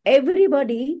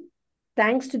 Everybody,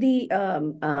 thanks to the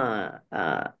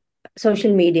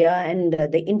social media and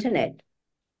the internet,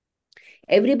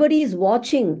 everybody is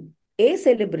watching a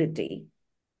celebrity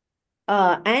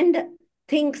and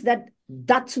thinks that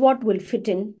that's what will fit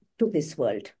in to this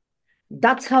world.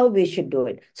 That's how we should do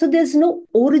it. So there's no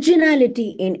originality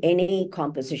in any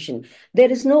composition.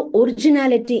 There is no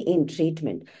originality in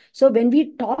treatment. So when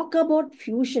we talk about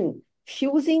fusion,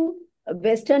 fusing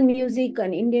Western music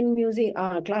and Indian music,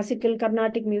 classical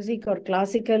Carnatic music or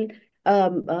classical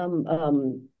um,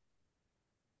 um,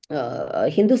 um,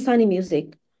 Hindustani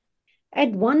music,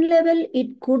 at one level,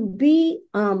 it could be,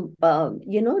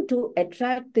 to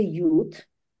attract the youth,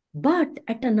 but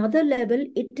at another level,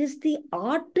 it is the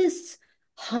artist's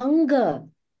hunger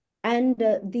and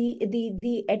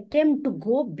the attempt to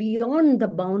go beyond the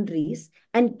boundaries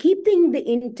and keeping the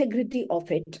integrity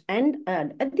of it. And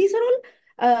these are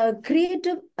all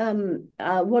creative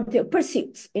what their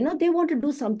pursuits. They want to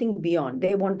do something beyond.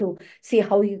 They want to see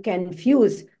how you can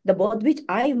fuse the both, which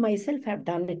I myself have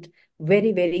done it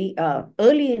very, very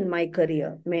early in my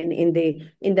career. I mean, in the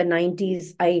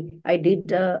 90s, I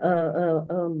did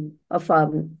a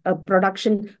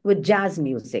production with jazz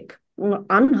music,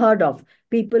 unheard of.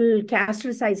 People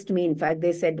castricized me. In fact,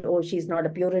 they said, "Oh, she's not a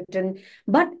Puritan."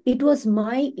 But it was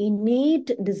my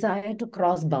innate desire to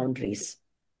cross boundaries.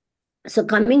 So,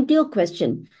 coming to your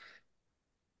question,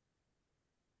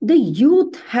 the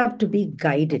youth have to be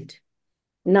guided.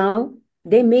 Now,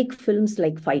 they make films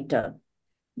like Fighter.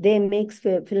 They make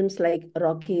films like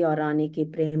Rocky or Rani Ki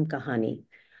Prem Kahani.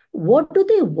 What do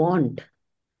they want?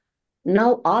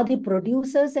 Now, are the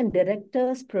producers and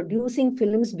directors producing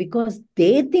films because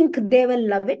they think they will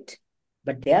love it,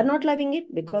 but they are not loving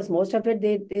it because most of it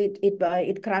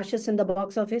it crashes in the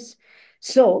box office.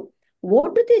 So,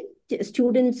 what do the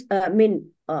students,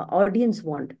 audience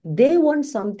want? They want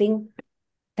something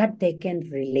that they can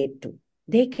relate to.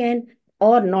 They can,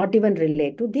 or not even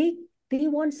relate to. They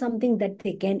want something that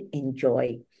they can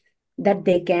enjoy, that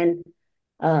they can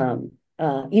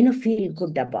feel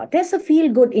good about. There's a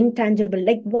feel good intangible.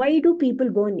 Like, why do people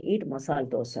go and eat masala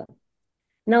dosa?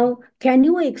 Now, can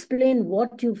you explain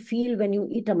what you feel when you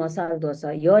eat a masala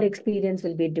dosa? Your experience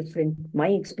will be different. My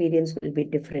experience will be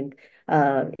different.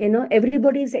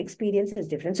 Everybody's experience is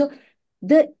different. So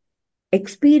the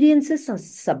experiences are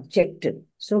subjective.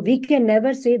 So we can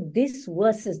never say this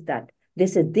versus that.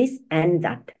 This is this and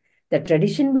that. The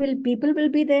tradition people will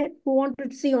be there who want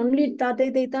to see only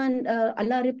Tate Deta and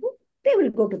Allah Ripu. They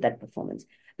will go to that performance.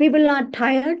 People are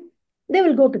tired. They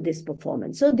will go to this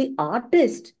performance. So the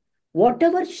artist,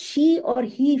 whatever she or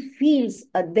he feels,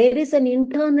 there is an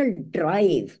internal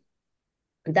drive.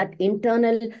 That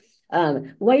internal,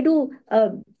 why do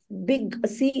big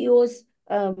CEOs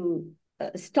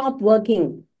stop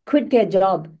working, quit their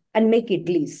job, and make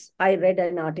idlis? I read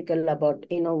an article about,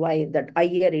 why that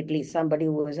Iyer idlis, somebody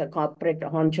who was a corporate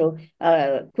honcho,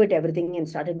 quit everything and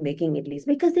started making idlis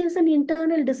because there's an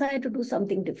internal desire to do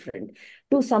something different,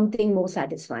 do something more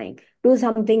satisfying, do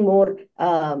something more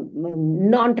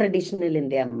non-traditional in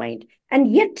their mind.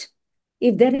 And yet,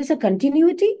 if there is a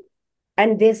continuity,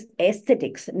 and this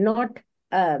aesthetics, not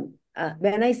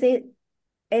when I say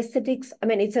aesthetics, I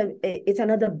mean it's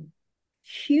another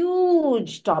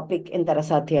huge topic in the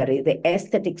rasa theory, the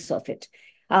aesthetics of it.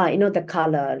 The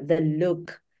color, the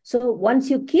look. So once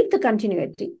you keep the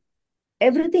continuity,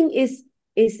 everything is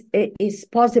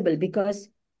possible because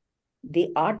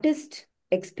the artist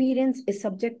experience is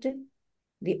subjective,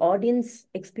 the audience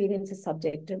experience is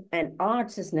subjective, and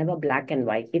arts is never black and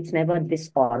white. It's never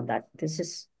this or that. This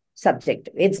is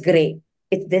subjective. It's gray.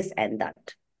 It's this and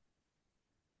that.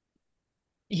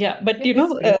 Yeah, but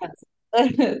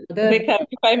Yes, Rekha,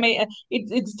 if I may,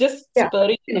 it's just Yeah,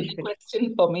 spurring finish a it.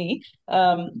 question for me.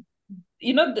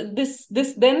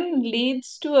 This then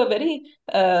leads to a very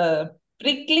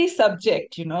prickly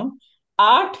subject.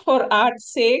 Art for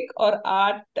art's sake or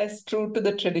art as true to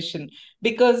the tradition.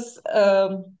 Because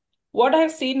what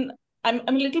I've seen, I'm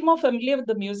a little more familiar with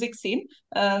the music scene.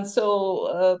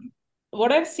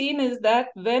 What I've seen is that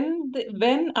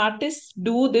when artists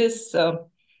do this.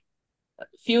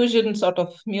 Fusion sort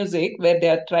of music where they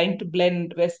are trying to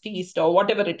blend west east or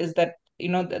whatever it is that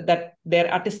that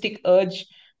their artistic urge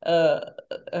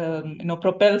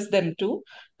propels them to.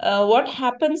 What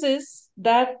happens is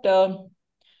that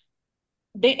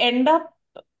they end up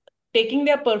taking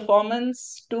their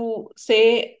performance to,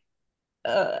 say,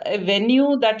 a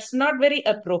venue that's not very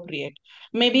appropriate.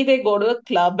 Maybe they go to a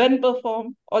club and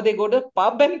perform, or they go to a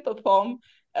pub and perform.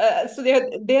 So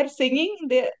they're singing.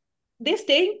 They're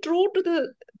staying true to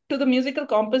the to the musical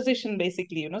composition,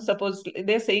 basically. Suppose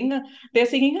they're singing a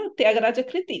Tyagaraja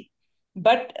Kriti,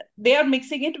 but they are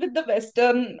mixing it with the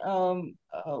Western,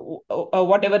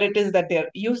 whatever it is that they're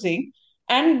using,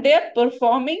 and they're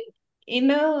performing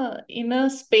in a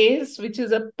space which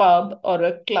is a pub or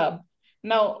a club.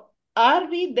 Now, are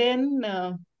we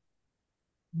then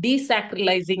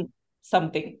desacralizing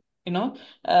something? You know,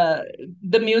 uh,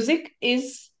 the music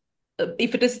is,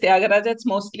 if it is Tyagaraja, it's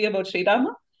mostly about Sri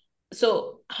Rama.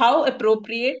 So, how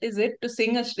appropriate is it to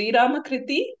sing a Sri Rama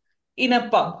Kriti in a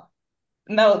pub?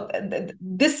 Now,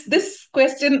 this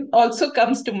question also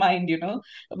comes to mind.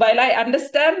 While I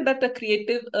understand that the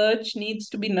creative urge needs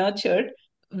to be nurtured,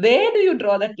 where do you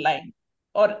draw that line?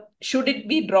 Or should it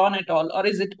be drawn at all? Or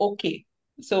is it okay?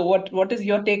 So, what is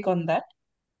your take on that?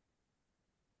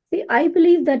 See, I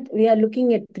believe that we are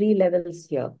looking at three levels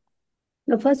here.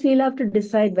 Now, first, we'll have to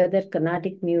decide whether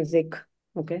Carnatic music,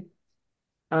 okay,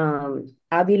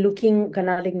 are we looking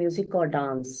Carnatic music or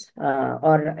dance,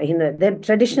 or the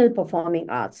traditional performing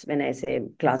arts? When I say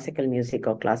classical music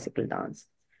or classical dance,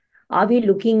 are we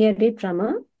looking at it from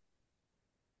a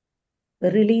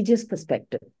religious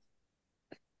perspective?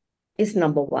 Is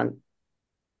number one.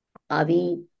 Are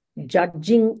we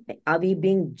judging? Are we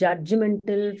being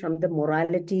judgmental from the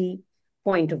morality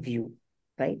point of view,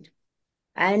 right?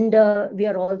 And we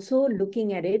are also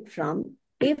looking at it from,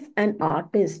 if an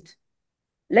artist,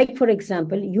 like for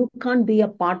example, you can't be a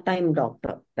part-time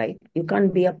doctor, right? You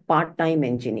can't be a part-time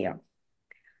engineer.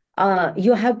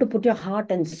 You have to put your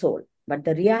heart and soul. But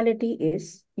the reality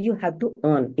is you have to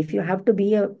earn. If you have to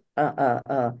be a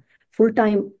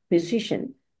full-time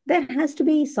musician, there has to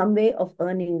be some way of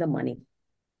earning the money.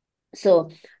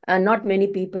 So not many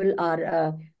people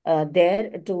are there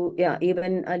to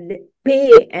even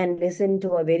pay and listen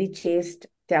to a very chaste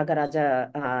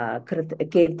Tyagaraja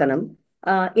Kirtanam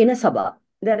in a sabha.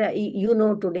 There are,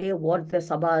 today what the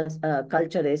sabha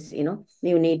culture is.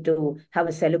 You need to have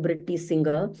a celebrity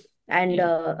singer and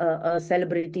a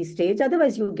celebrity stage.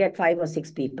 Otherwise, you get 5 or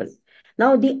 6 people.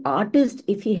 Now, the artist,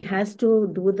 if he has to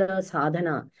do the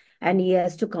sadhana, and he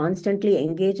has to constantly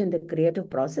engage in the creative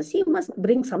process, he must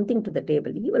bring something to the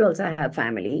table. He will also have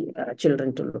family,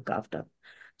 children to look after.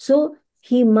 So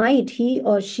he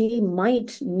or she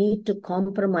might need to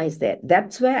compromise there.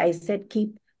 That's why I said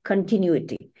keep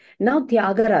continuity. Now,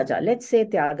 Tyagaraja, let's say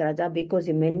Tyagaraja, because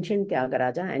you mentioned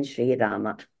Tyagaraja and Sri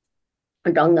Rama.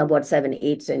 I'm talking about 7th,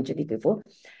 8th century before.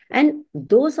 And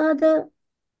those are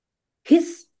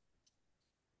his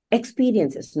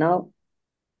experiences. Now,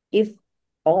 if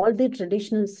all the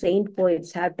traditional saint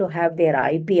poets have to have their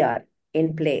IPR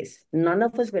in place, none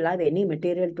of us will have any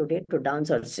material today to dance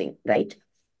or sing, right?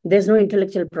 There's no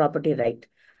intellectual property right.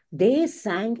 They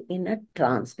sang in a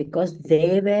trance because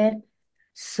they were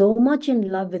so much in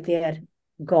love with their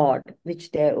God,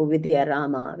 with their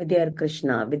Rama, with their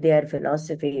Krishna, with their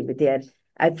philosophy, with their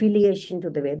affiliation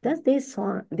to the Vedas. They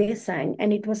sang,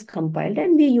 and it was compiled,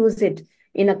 and we use it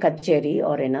in a kacheri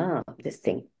or in this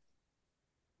thing.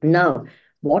 Now,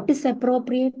 what is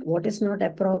appropriate, what is not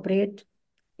appropriate,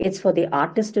 it's for the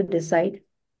artist to decide,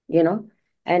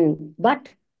 but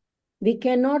we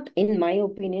cannot, in my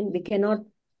opinion, we cannot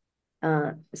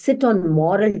sit on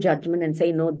moral judgment and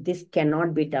say, no, this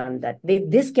cannot be done,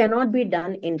 this cannot be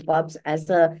done in pubs as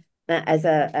a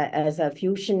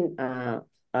fusion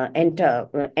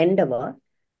endeavor.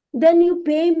 Then you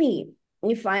pay me.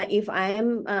 If I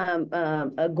am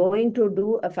going to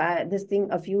do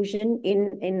a fusion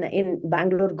in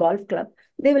Bangalore Golf Club,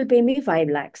 they will pay me 5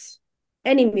 lakhs.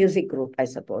 Any music group, I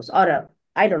suppose, or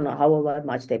I don't know, however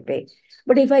much they pay.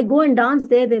 But if I go and dance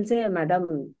there, they'll say,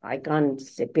 Madam, I can't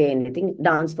pay anything,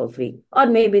 dance for free. Or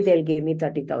maybe they'll give me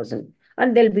 30,000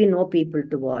 and there'll be no people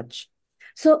to watch.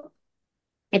 So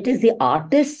it is the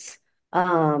artists.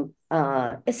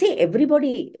 See,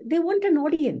 everybody, they want an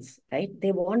audience, right?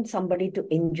 They want somebody to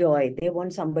enjoy. They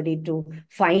want somebody to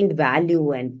find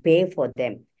value and pay for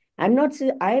them. I'm not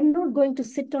going to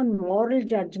sit on moral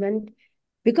judgment,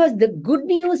 because the good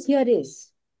news here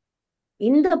is,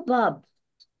 in the pub,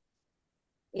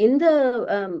 in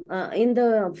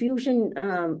the fusion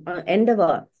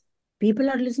endeavor, people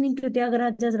are listening to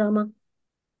Tyagaraja's Rama.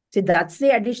 See, that's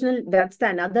the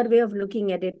another way of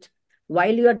looking at it.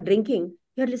 While you are drinking,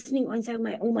 you're listening and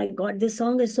saying, oh my God, this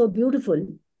song is so beautiful,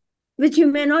 which you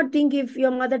may not think if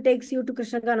your mother takes you to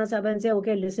Krishna Gana Sabha and say,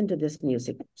 okay, listen to this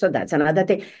music. So that's another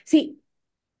thing. See,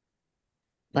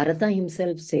 Bharata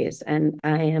himself says, and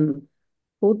I am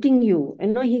quoting you,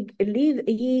 he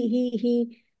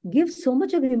gives so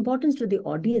much of importance to the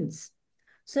audience.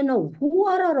 So now, who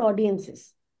are our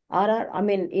audiences?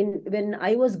 When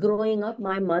I was growing up,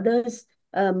 my mother's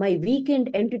my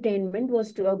weekend entertainment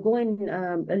was to go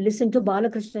and listen to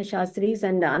Balakrishna Shastri's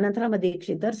and Anantarama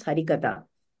Dikshitar's Harikatha.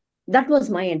 That was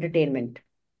my entertainment.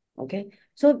 Okay.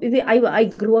 So I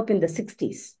grew up in the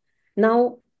 60s.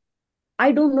 Now,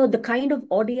 I don't know, the kind of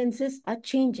audiences are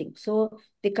changing. So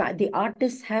the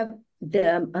artists have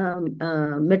the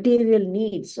material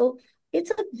needs. So it's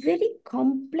a very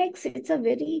complex, it's a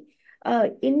very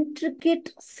intricate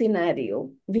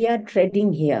scenario we are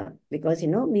treading here, because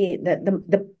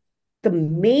the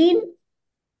main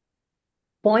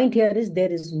point here is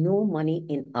there is no money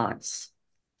in arts.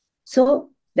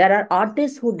 So there are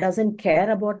artists who doesn't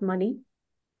care about money.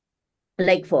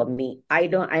 Like for me,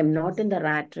 I'm not in the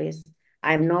rat race.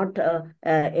 I'm not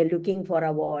looking for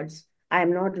awards.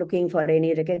 I'm not looking for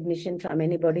any recognition from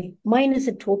anybody. Mine is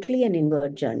a totally an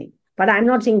inward journey. But I'm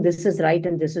not saying this is right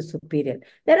and this is superior.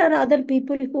 There are other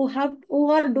people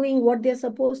who are doing what they're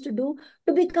supposed to do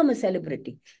to become a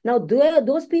celebrity. Now,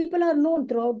 those people are known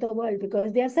throughout the world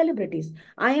because they are celebrities.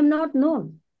 I am not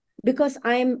known because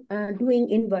I'm doing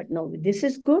inward. No, this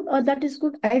is good or that is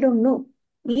good. I don't know.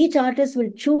 Each artist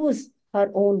will choose her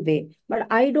own way. But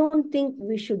I don't think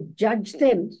we should judge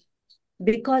them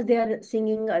because they are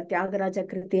singing Tyagaraja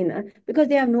Kritina, because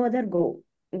they have no other go.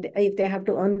 If they have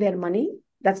to earn their money,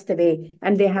 that's the way.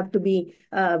 And they have to be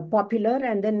popular,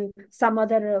 and then some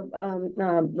other,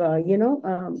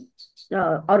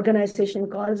 organization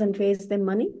calls and pays them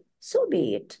money. So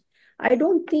be it. I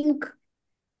don't think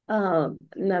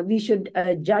we should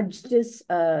judge this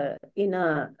in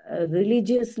a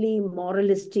religiously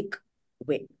moralistic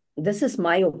way. This is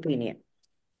my opinion.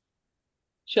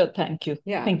 Sure, thank you.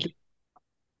 Yeah. Thank you.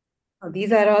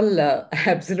 These are all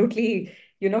absolutely,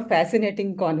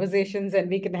 fascinating conversations, and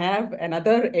we can have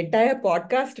another entire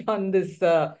podcast on this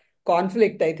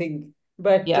conflict, I think.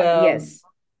 But Yeah. Yes.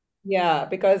 yeah,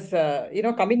 because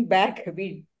coming back,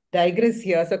 we digress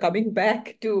here. So coming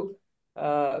back to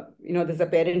this is a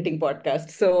parenting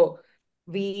podcast. So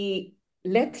we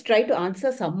let's try to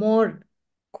answer some more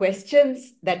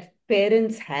questions that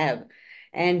parents have.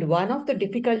 And one of the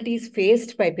difficulties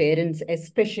faced by parents,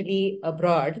 especially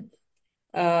abroad,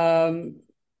 um,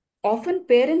 often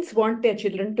parents want their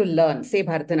children to learn, say,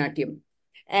 Bharatanatyam.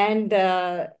 And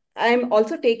I'm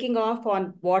also taking off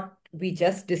on what we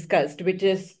just discussed, which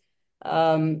is,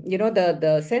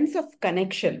 the sense of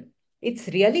connection. It's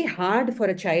really hard for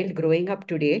a child growing up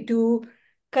today to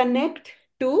connect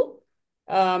to,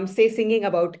 say, singing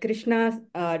about Krishna,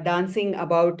 dancing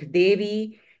about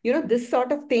Devi, this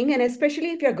sort of thing. And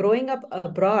especially if you're growing up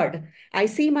abroad, I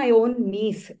see my own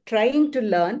niece trying to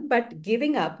learn, but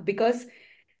giving up because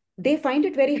they find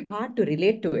it very hard to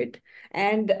relate to it.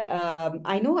 And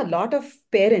I know a lot of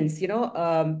parents,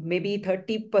 maybe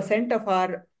 30% of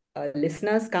our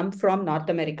listeners come from North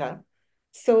America.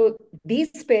 So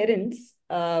these parents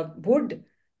would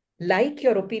like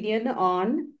your opinion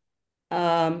on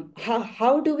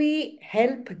how do we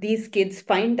help these kids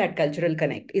find that cultural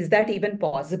connect? Is that even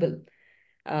possible?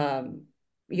 Um,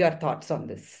 your thoughts on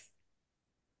this?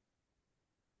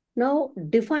 Now,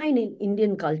 define in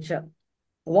Indian culture.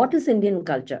 What is Indian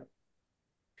culture?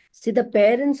 See, the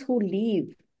parents who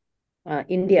leave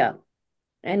India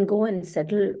and go and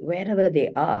settle wherever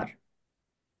they are,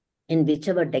 in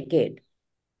whichever decade.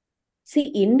 See,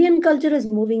 Indian culture is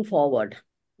moving forward.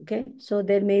 Okay. So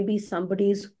there may be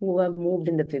somebody's who have moved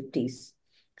in the 50s,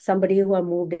 somebody who have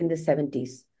moved in the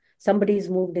 70s, somebody's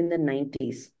moved in the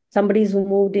 90s, somebody's who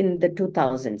moved in the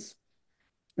 2000s.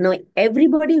 Now,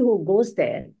 everybody who goes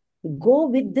there go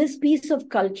with this piece of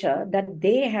culture that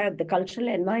they have, the cultural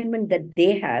environment that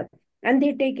they have, and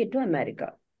they take it to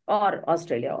America or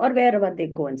Australia or wherever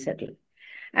they go and settle.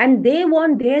 And they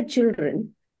want their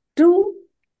children to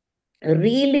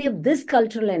relive this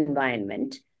cultural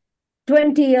environment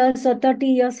 20 years or 30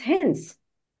 years hence.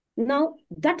 Now,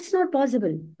 that's not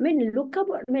possible. I mean, look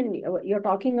about, I mean, you're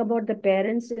talking about the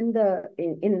parents in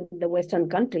the Western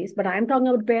countries, but I'm talking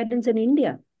about parents in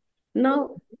India.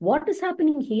 Now, what is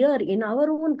happening here in our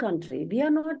own country? We are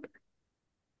not,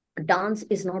 dance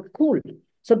is not cool.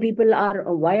 So people are,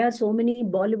 why are so many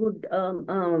Bollywood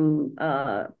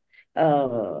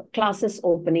classes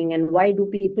opening, and why do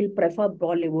people prefer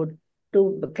Bollywood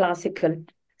to classical?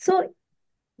 So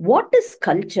what is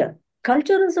culture?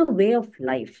 Culture is a way of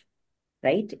life,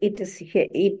 right?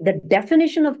 The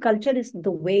definition of culture is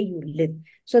the way you live.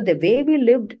 So the way we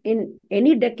lived in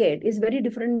any decade is very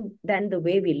different than the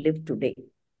way we live today.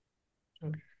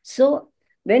 So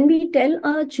when we tell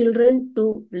our children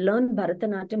to learn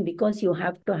Bharatanatyam because you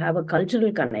have to have a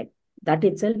cultural connect, that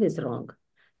itself is wrong.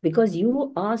 Because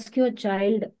you ask your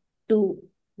child to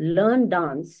learn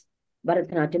dance,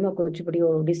 Bharatanatyam or Kuchipudi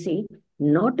or Odissi,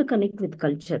 not to connect with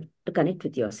culture, to connect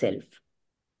with yourself.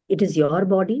 It is your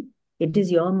body, it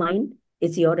is your mind,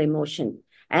 it's your emotion.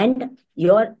 And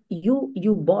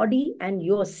you body and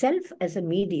yourself as a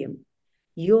medium,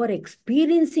 you are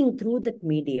experiencing through that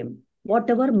medium,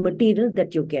 whatever material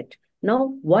that you get.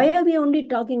 Now, why are we only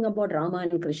talking about Rama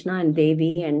and Krishna and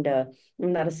Devi and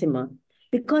Narasimha?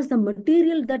 Because the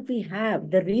material that we have,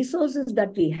 the resources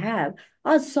that we have,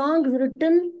 are songs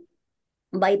written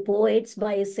by poets,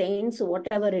 by saints,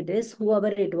 whatever it is, whoever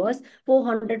it was,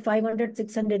 400, 500,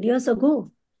 600 years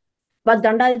ago. But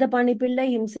Dandayatapani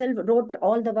Pillai himself wrote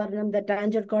all the Varnam, the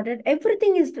Tanjore Quartet,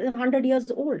 everything is 100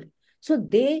 years old. So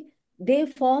they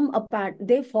form a pattern,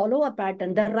 they follow a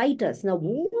pattern, the writers. Now,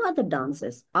 who are the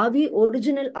dancers? Are we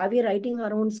original? Are we writing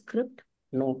our own script?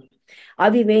 No. Are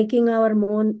we making our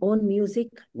own music?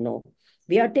 No.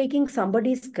 We are taking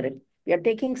somebody's script, we are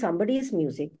taking somebody's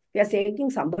music, we are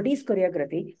taking somebody's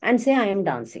choreography and say, I am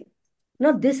dancing.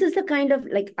 Now, this is the kind of,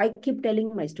 like I keep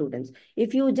telling my students,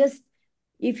 if you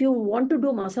want to do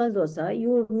masala dosa,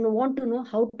 you want to know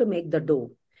how to make the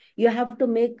dough. You have to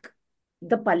make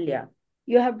the palya.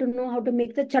 You have to know how to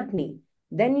make the chutney.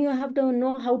 Then you have to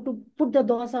know how to put the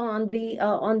dosa on the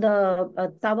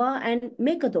tawa and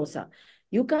make a dosa.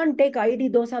 You can't take ID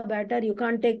dosa batter. You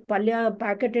can't take palya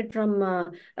packeted from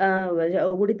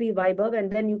Udupi Vaibhav,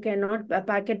 and then you cannot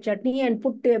packet chutney and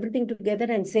put everything together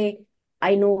and say,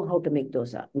 I know how to make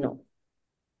dosa. No.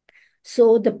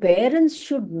 So the parents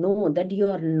should know that you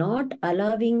are not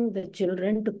allowing the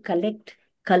children to collect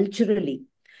culturally.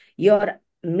 You're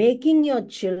making your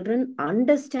children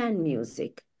understand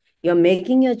music. You're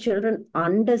making your children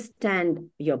understand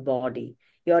your body.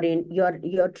 You're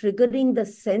triggering the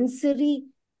sensory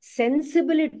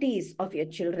sensibilities of your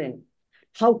children.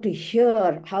 How to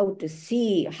hear, how to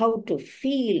see, how to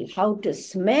feel, how to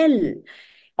smell.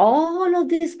 All of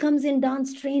this comes in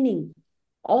dance training.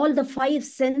 All the five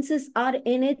senses are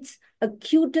in its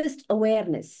acutest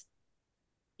awareness.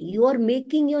 You are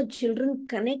making your children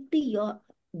connect to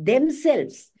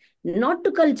themselves, not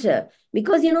to culture.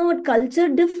 Because you know what? Culture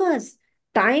differs.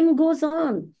 Time goes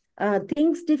on.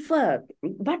 Things differ.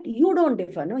 But you don't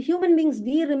differ. No, human beings,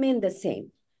 we remain the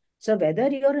same. So whether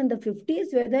you're in the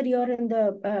 50s, whether you're in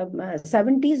the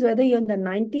 70s, whether you're in the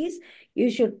 90s, you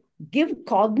should give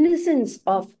cognizance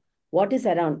of what is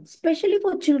around, especially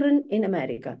for children in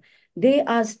America. They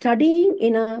are studying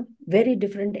in a very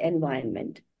different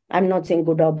environment. I'm not saying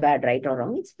good or bad, right or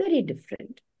wrong. It's very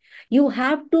different. You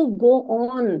have to go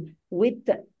on with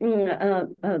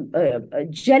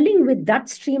gelling with that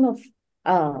stream of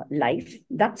life,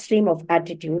 that stream of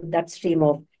attitude, that stream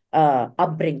of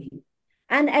upbringing.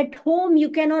 And at home, you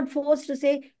cannot force to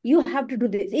say you have to do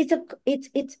this.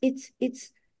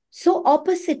 It's so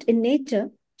opposite in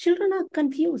nature. Children are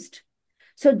confused,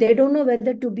 so they don't know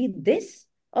whether to be this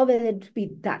or whether to be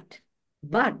that.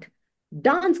 But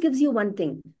dance gives you one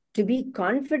thing: to be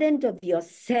confident of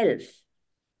yourself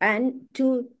and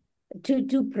to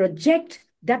project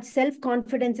that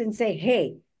self-confidence and say,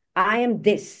 hey, I am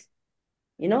this.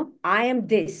 I am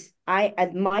this.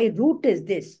 My root is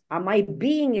this. My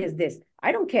being is this.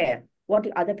 I don't care what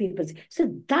other people say.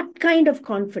 So that kind of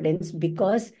confidence,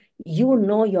 because you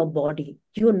know your body,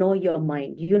 you know your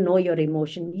mind, you know your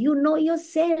emotion, you know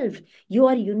yourself. You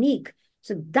are unique.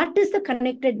 So that is the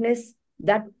connectedness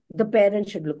that the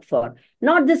parents should look for,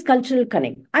 not this cultural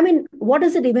connect. I mean, what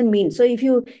does it even mean? So if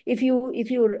you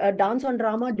dance on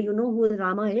Rama, do you know who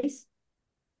Rama is?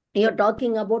 You're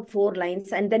talking about 4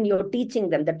 lines and then you're teaching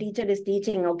them. The teacher is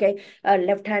teaching, okay,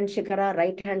 left hand Shikara,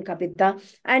 right hand Kapita.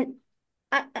 And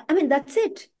I mean, that's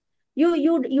it. You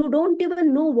don't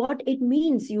even know what it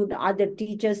means. Are the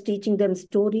teachers teaching them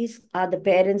stories? Are the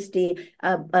parents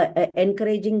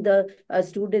encouraging the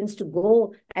students to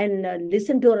go and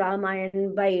listen to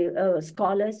Ramayana by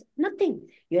scholars? Nothing.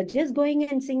 You're just going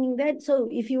and singing that. So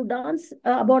if you dance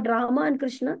about Rama and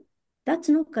Krishna, that's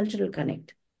no cultural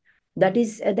connect.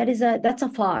 That's a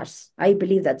farce. I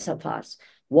believe that's a farce.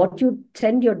 What you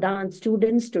send your dance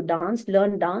students to dance,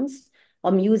 learn dance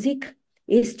or music,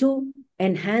 is to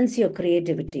enhance your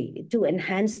creativity, to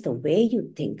enhance the way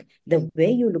you think, the way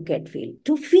you look at feel,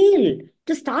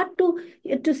 to start to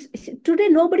today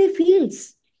nobody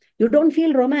feels. You don't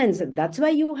feel romance. That's why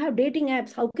you have dating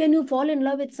apps. How can you fall in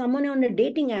love with someone on a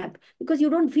dating app? Because you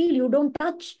don't feel, you don't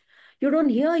touch, you don't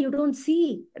hear, you don't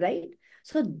see, right?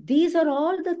 So these are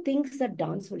all the things that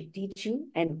dance will teach you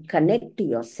and connect to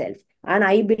yourself. And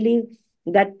I believe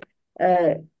that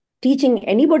teaching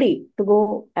anybody to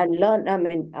go and learn,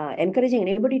 encouraging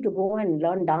anybody to go and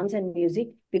learn dance and music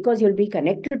because you'll be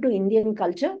connected to Indian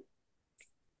culture,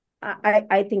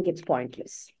 I think it's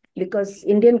pointless. because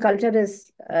Indian culture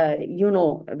is,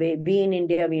 we in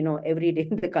India, we know every day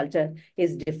the culture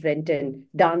is different and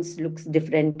dance looks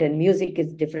different and music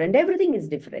is different. Everything is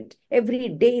different. Every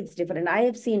day it's different.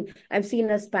 I've seen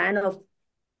a span of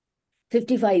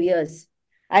 55 years.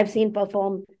 I've seen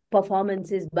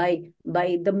performances by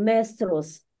the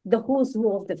maestros, the who's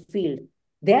who of the field.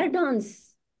 Their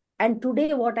dance. And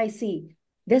today what I see,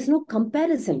 there's no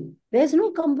comparison. There's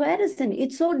no comparison.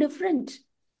 It's so different.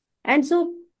 And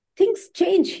so things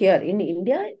change here in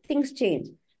India, things change.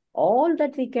 All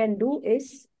that we can do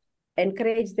is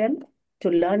encourage them to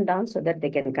learn dance so that they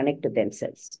can connect to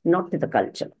themselves, not to the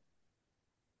culture.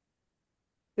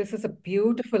 This is a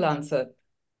beautiful answer.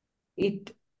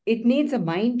 It it needs a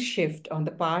mind shift on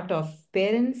the part of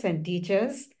parents and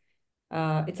teachers.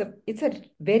 It's a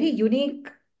very unique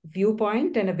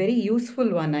viewpoint and a very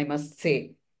useful one, I must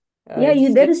say. Yeah,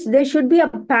 It's there should be a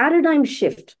paradigm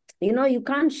shift. You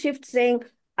can't shift saying,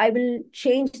 I will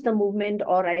change the movement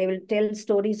or I will tell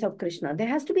stories of Krishna. There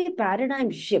has to be a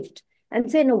paradigm shift and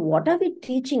say, no, what are we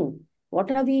teaching?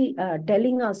 What are we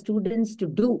telling our students to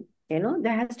do?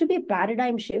 There has to be a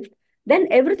paradigm shift. Then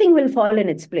everything will fall in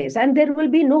its place and there will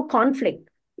be no conflict.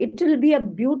 It will be a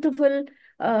beautiful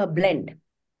blend.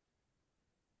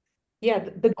 Yeah,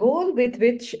 the goal with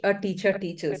which a teacher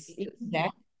teaches, even that,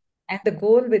 and the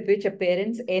goal with which a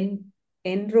parent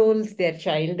enrolls their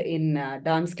child in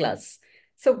dance class.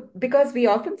 So, because we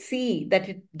often see that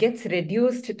it gets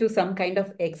reduced to some kind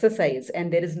of exercise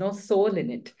and there is no soul in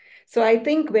it. So, I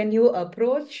think when you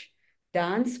approach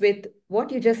dance with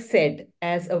what you just said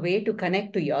as a way to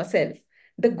connect to yourself,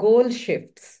 the goal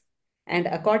shifts. And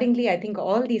accordingly, I think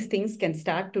all these things can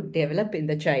start to develop in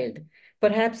the child.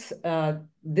 Perhaps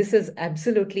this is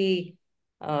absolutely,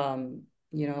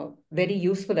 very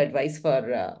useful advice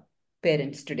for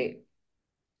parents today.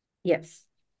 Yes.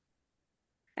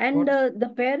 And What? the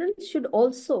parents should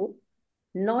also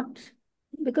not,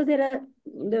 because there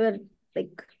were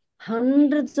like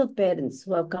hundreds of parents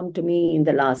who have come to me in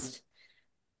the last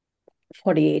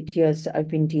 48 years I've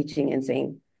been teaching and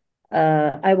saying,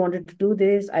 I wanted to do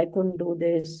this, I couldn't do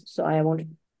this, so I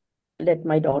wanted to let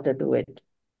my daughter do it.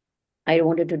 I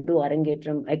wanted to do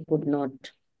Arangetram, I could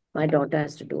not. My daughter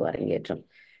has to do Arangetram.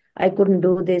 I couldn't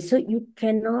do this. So you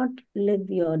cannot live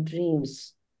your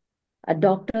dreams. A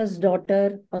doctor's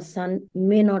daughter or son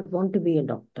may not want to be a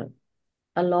doctor.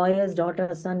 A lawyer's daughter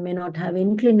or son may not have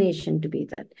inclination to be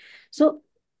that. So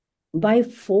by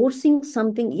forcing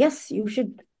something, yes, you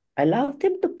should allow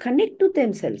them to connect to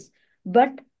themselves,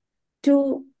 but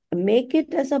to make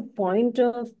it as a point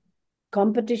of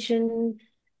competition,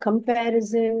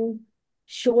 comparison,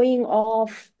 showing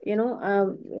off,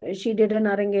 she did an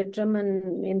Arangetram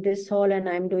and in this hall and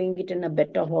I'm doing it in a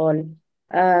better hall,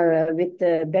 with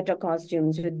better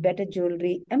costumes, with better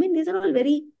jewelry. I mean, these are all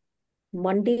very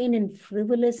mundane and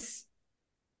frivolous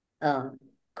uh,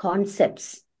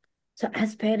 concepts. So,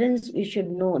 as parents, we should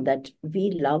know that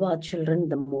we love our children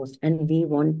the most and we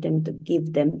want them to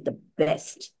give them the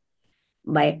best.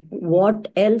 By what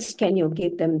else can you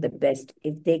give them the best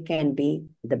if they can be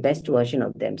the best version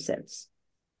of themselves?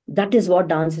 That is what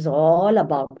dance is all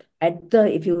about.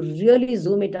 If you really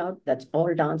zoom it out, that's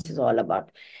all dance is all about.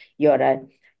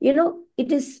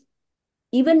 It is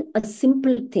even a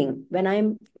simple thing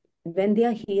when they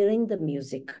are hearing the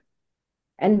music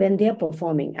and when they are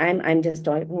performing. I'm just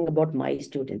talking about my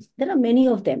students. There are many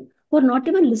of them who are not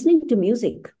even listening to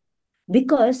music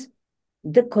because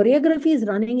the choreography is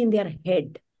running in their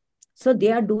head. So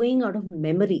they are doing out of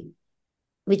memory,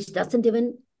 which doesn't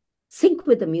even sync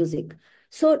with the music.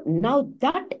 So now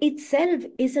that itself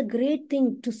is a great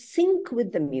thing, to sync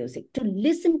with the music, to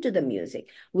listen to the music.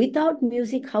 Without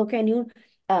music, how can you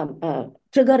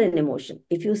trigger an emotion?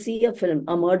 If you see a film,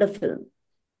 a murder film,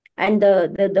 and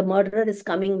the murderer is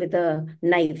coming with a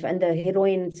knife and the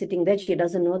heroine sitting there, she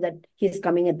doesn't know that he's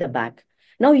coming at the back.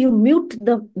 Now you mute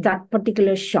that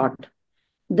particular shot.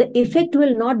 The effect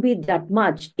will not be that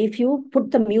much if you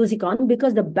put the music on,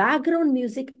 because the background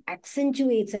music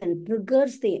accentuates and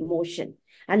triggers the emotion.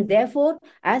 And therefore,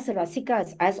 as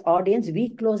rasikas, as audience, we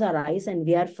close our eyes and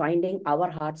we are finding our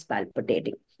hearts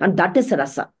palpitating. And that is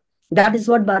rasa. That is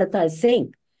what Bharata is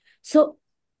saying. So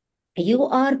you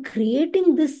are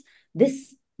creating this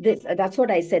that's what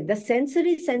I said, the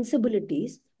sensory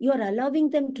sensibilities. You are allowing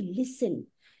them to listen,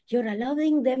 you're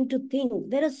allowing them to think.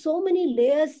 There are so many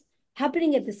layers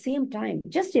happening at the same time.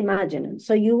 Just imagine.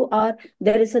 So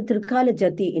there is a Trikala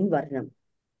Jati in Varnam.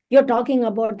 You're talking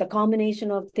about the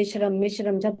combination of Tishram,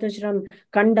 Mishram, Chatushram,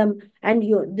 Kandam, and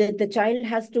the child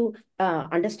has to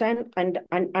understand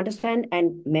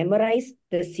and memorize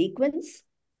the sequence,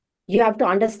 You have to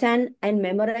understand and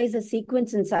memorize a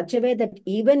sequence in such a way that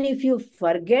even if you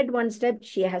forget one step,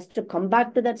 she has to come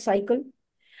back to that cycle.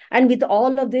 And with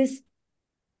all of this,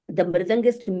 the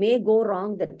mridangist may go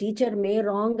wrong, the teacher may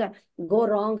go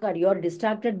wrong, or you're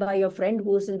distracted by your friend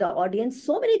who's in the audience.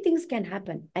 So many things can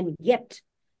happen. And yet,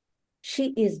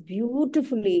 she is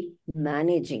beautifully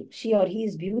managing, she or he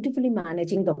is beautifully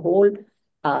managing the whole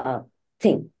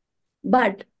thing.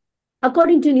 But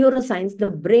according to neuroscience, the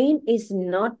brain is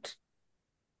not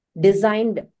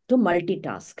designed to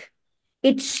multitask.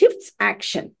 It shifts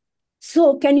action.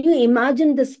 So, can you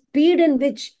imagine the speed in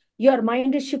which your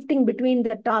mind is shifting between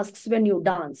the tasks when you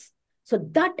dance? So,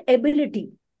 that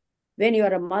ability, when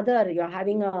you're a mother, you're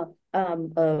having a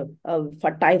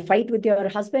fight with your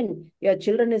husband, your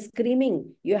children is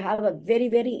screaming, you have a very,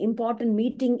 very important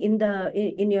meeting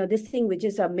in your this thing, which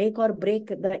is a make or break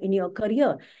in your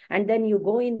career. And then you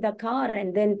go in the car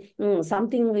and then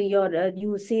something,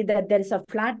 you see that there is a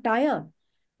flat tire.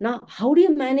 Now, how do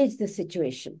you manage this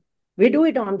situation? We do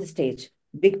it on the stage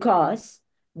because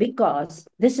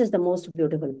this is the most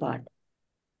beautiful part.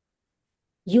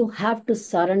 You have to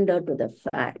surrender to the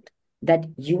fact that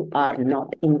you are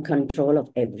not in control of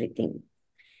everything.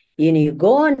 You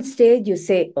go on stage, you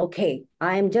say, okay,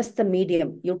 I am just the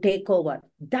medium, you take over.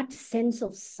 That sense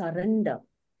of surrender,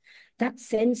 that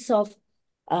sense of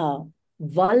uh,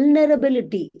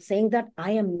 vulnerability, saying that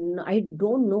I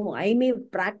don't know, I may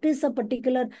practice a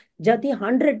particular jati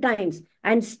 100 times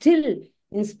and still,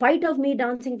 in spite of me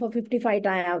dancing for 55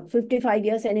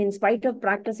 years, and in spite of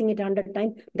practicing it 100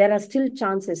 times, there are still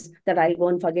chances that I'll go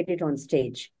and forget it on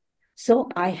stage. So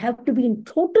I have to be in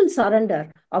total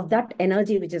surrender of that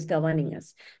energy which is governing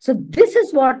us. So this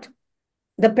is what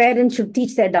the parents should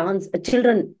teach their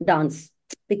children dance,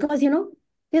 because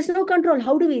there's no control.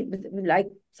 How do we, like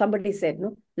somebody said,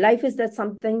 no, life is that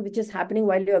something which is happening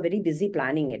while you are very busy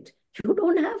planning it. You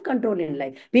don't have control in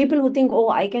life. People who think, oh,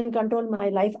 I can control my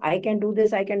life, I can do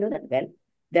this, I can do that. Well,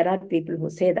 there are people who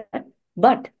say that,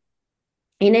 but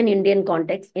in an Indian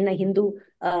context, in a Hindu,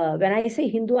 when I say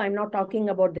Hindu, I'm not talking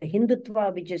about the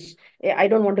Hindutva, which is, I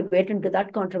don't want to get into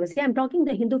that controversy. I'm talking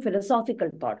the Hindu philosophical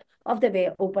thought of the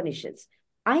way Upanishads.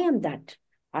 I am that.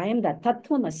 I am that.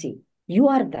 Tattvamasi. You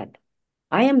are that.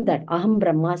 I am that. Aham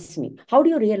Brahmasmi. How do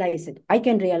you realize it? I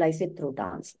can realize it through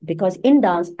dance. Because in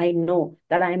dance, I know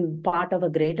that I am part of a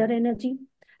greater energy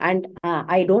and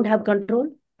I don't have control.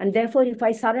 And therefore, if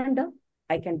I surrender,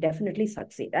 I can definitely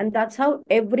succeed. And that's how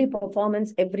every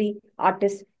performance, every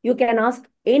artist, you can ask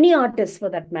any artist for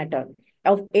that matter,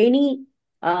 of any,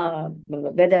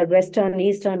 whether Western,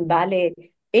 Eastern, ballet,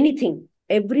 anything,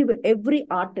 every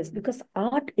artist, because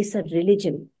art is a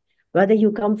religion. Whether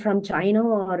you come from China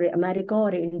or America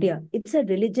or India, it's a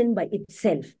religion by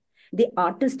itself. The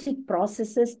artistic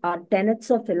processes are tenets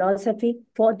of philosophy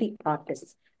for the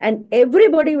artists. And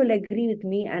everybody will agree with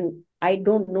me. And I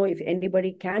don't know if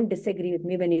anybody can disagree with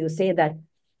me when you say that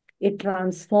it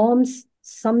transforms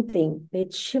something,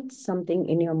 it shifts something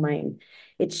in your mind,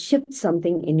 it shifts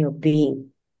something in your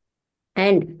being,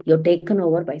 and you're taken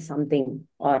over by something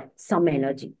or some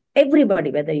energy. Everybody,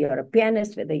 whether you're a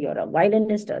pianist, whether you're a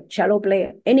violinist, a cello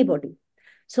player, anybody.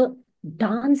 So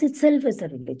dance itself is a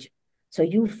religion. So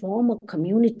you form a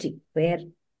community where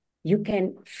you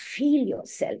can feel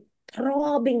yourself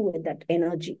throbbing with that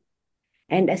energy.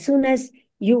 And as soon as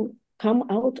you come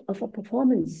out of a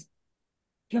performance,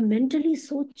 you're mentally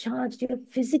so charged, you're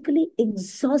physically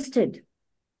exhausted.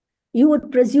 You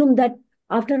would presume that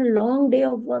after a long day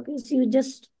of work, you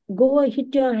just go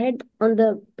hit your head on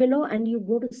the pillow and you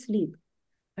go to sleep.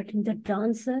 But in the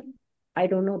dancer, I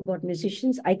don't know about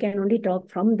musicians. I can only talk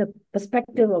from the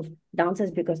perspective of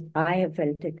dancers because I have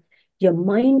felt it. Your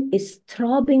mind is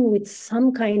throbbing with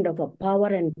some kind of a power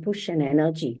and push and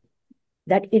energy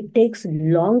that it takes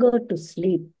longer to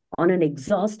sleep on an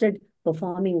exhausted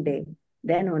performing day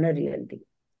than on a real day.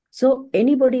 So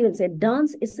anybody will say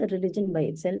dance is a religion by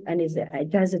itself and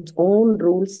it has its own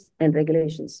rules and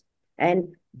regulations.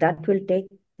 And that will take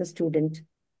the student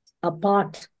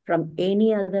apart from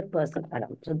any other person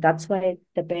around. So that's why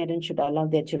the parents should allow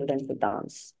their children to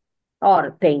dance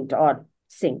or paint or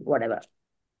sing, whatever.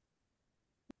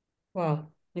 Wow,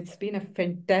 it's been a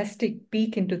fantastic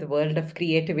peek into the world of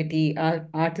creativity,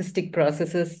 artistic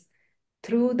processes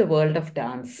through the world of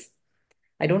dance.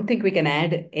 I don't think we can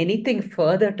add anything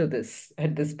further to this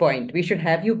at this point. We should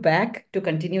have you back to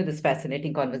continue this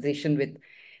fascinating conversation with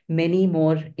many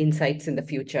more insights in the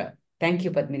future. Thank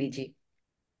you, Padmini ji.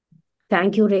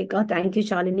 Thank you, Rekha. Thank you,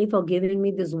 Shalini, for giving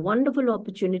me this wonderful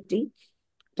opportunity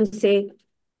to say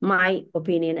my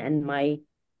opinion and my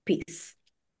piece.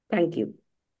 Thank you.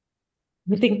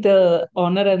 I think the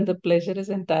honor and the pleasure is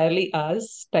entirely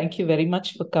ours. Thank you very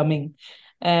much for coming.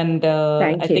 And I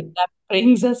Thank think you. that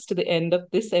brings us to the end of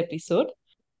this episode.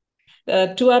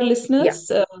 To our Yeah.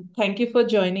 listeners, thank you for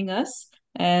joining us.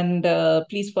 And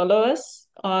please follow us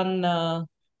on our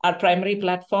primary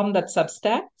platform, that's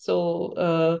Substack.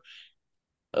 So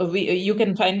you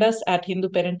can find us at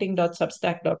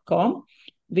hinduparenting.substack.com.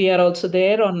 We are also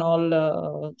there on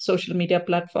all social media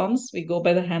platforms. We go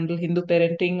by the handle Hindu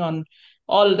Parenting on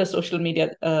all the social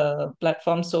media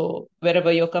platforms. So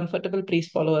wherever you're comfortable, please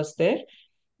follow us there.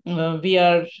 We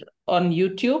are on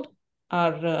YouTube.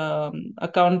 Our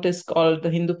account is called the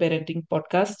Hindu Parenting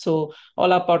Podcast. So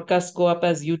all our podcasts go up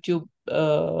as YouTube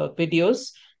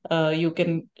videos. You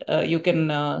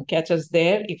can catch us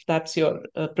there if that's your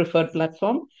preferred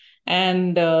platform.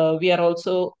 And we are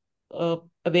also uh,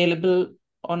 available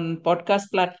on podcast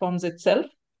platforms itself,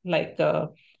 like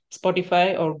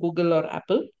Spotify or Google or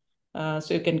Apple.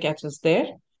 So you can catch us there.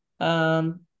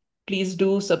 Um, Please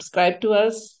do subscribe to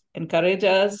us, encourage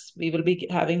us. We will be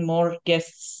having more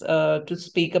guests to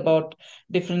speak about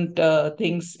different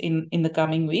things in the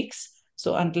coming weeks.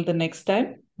 So until the next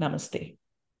time, namaste.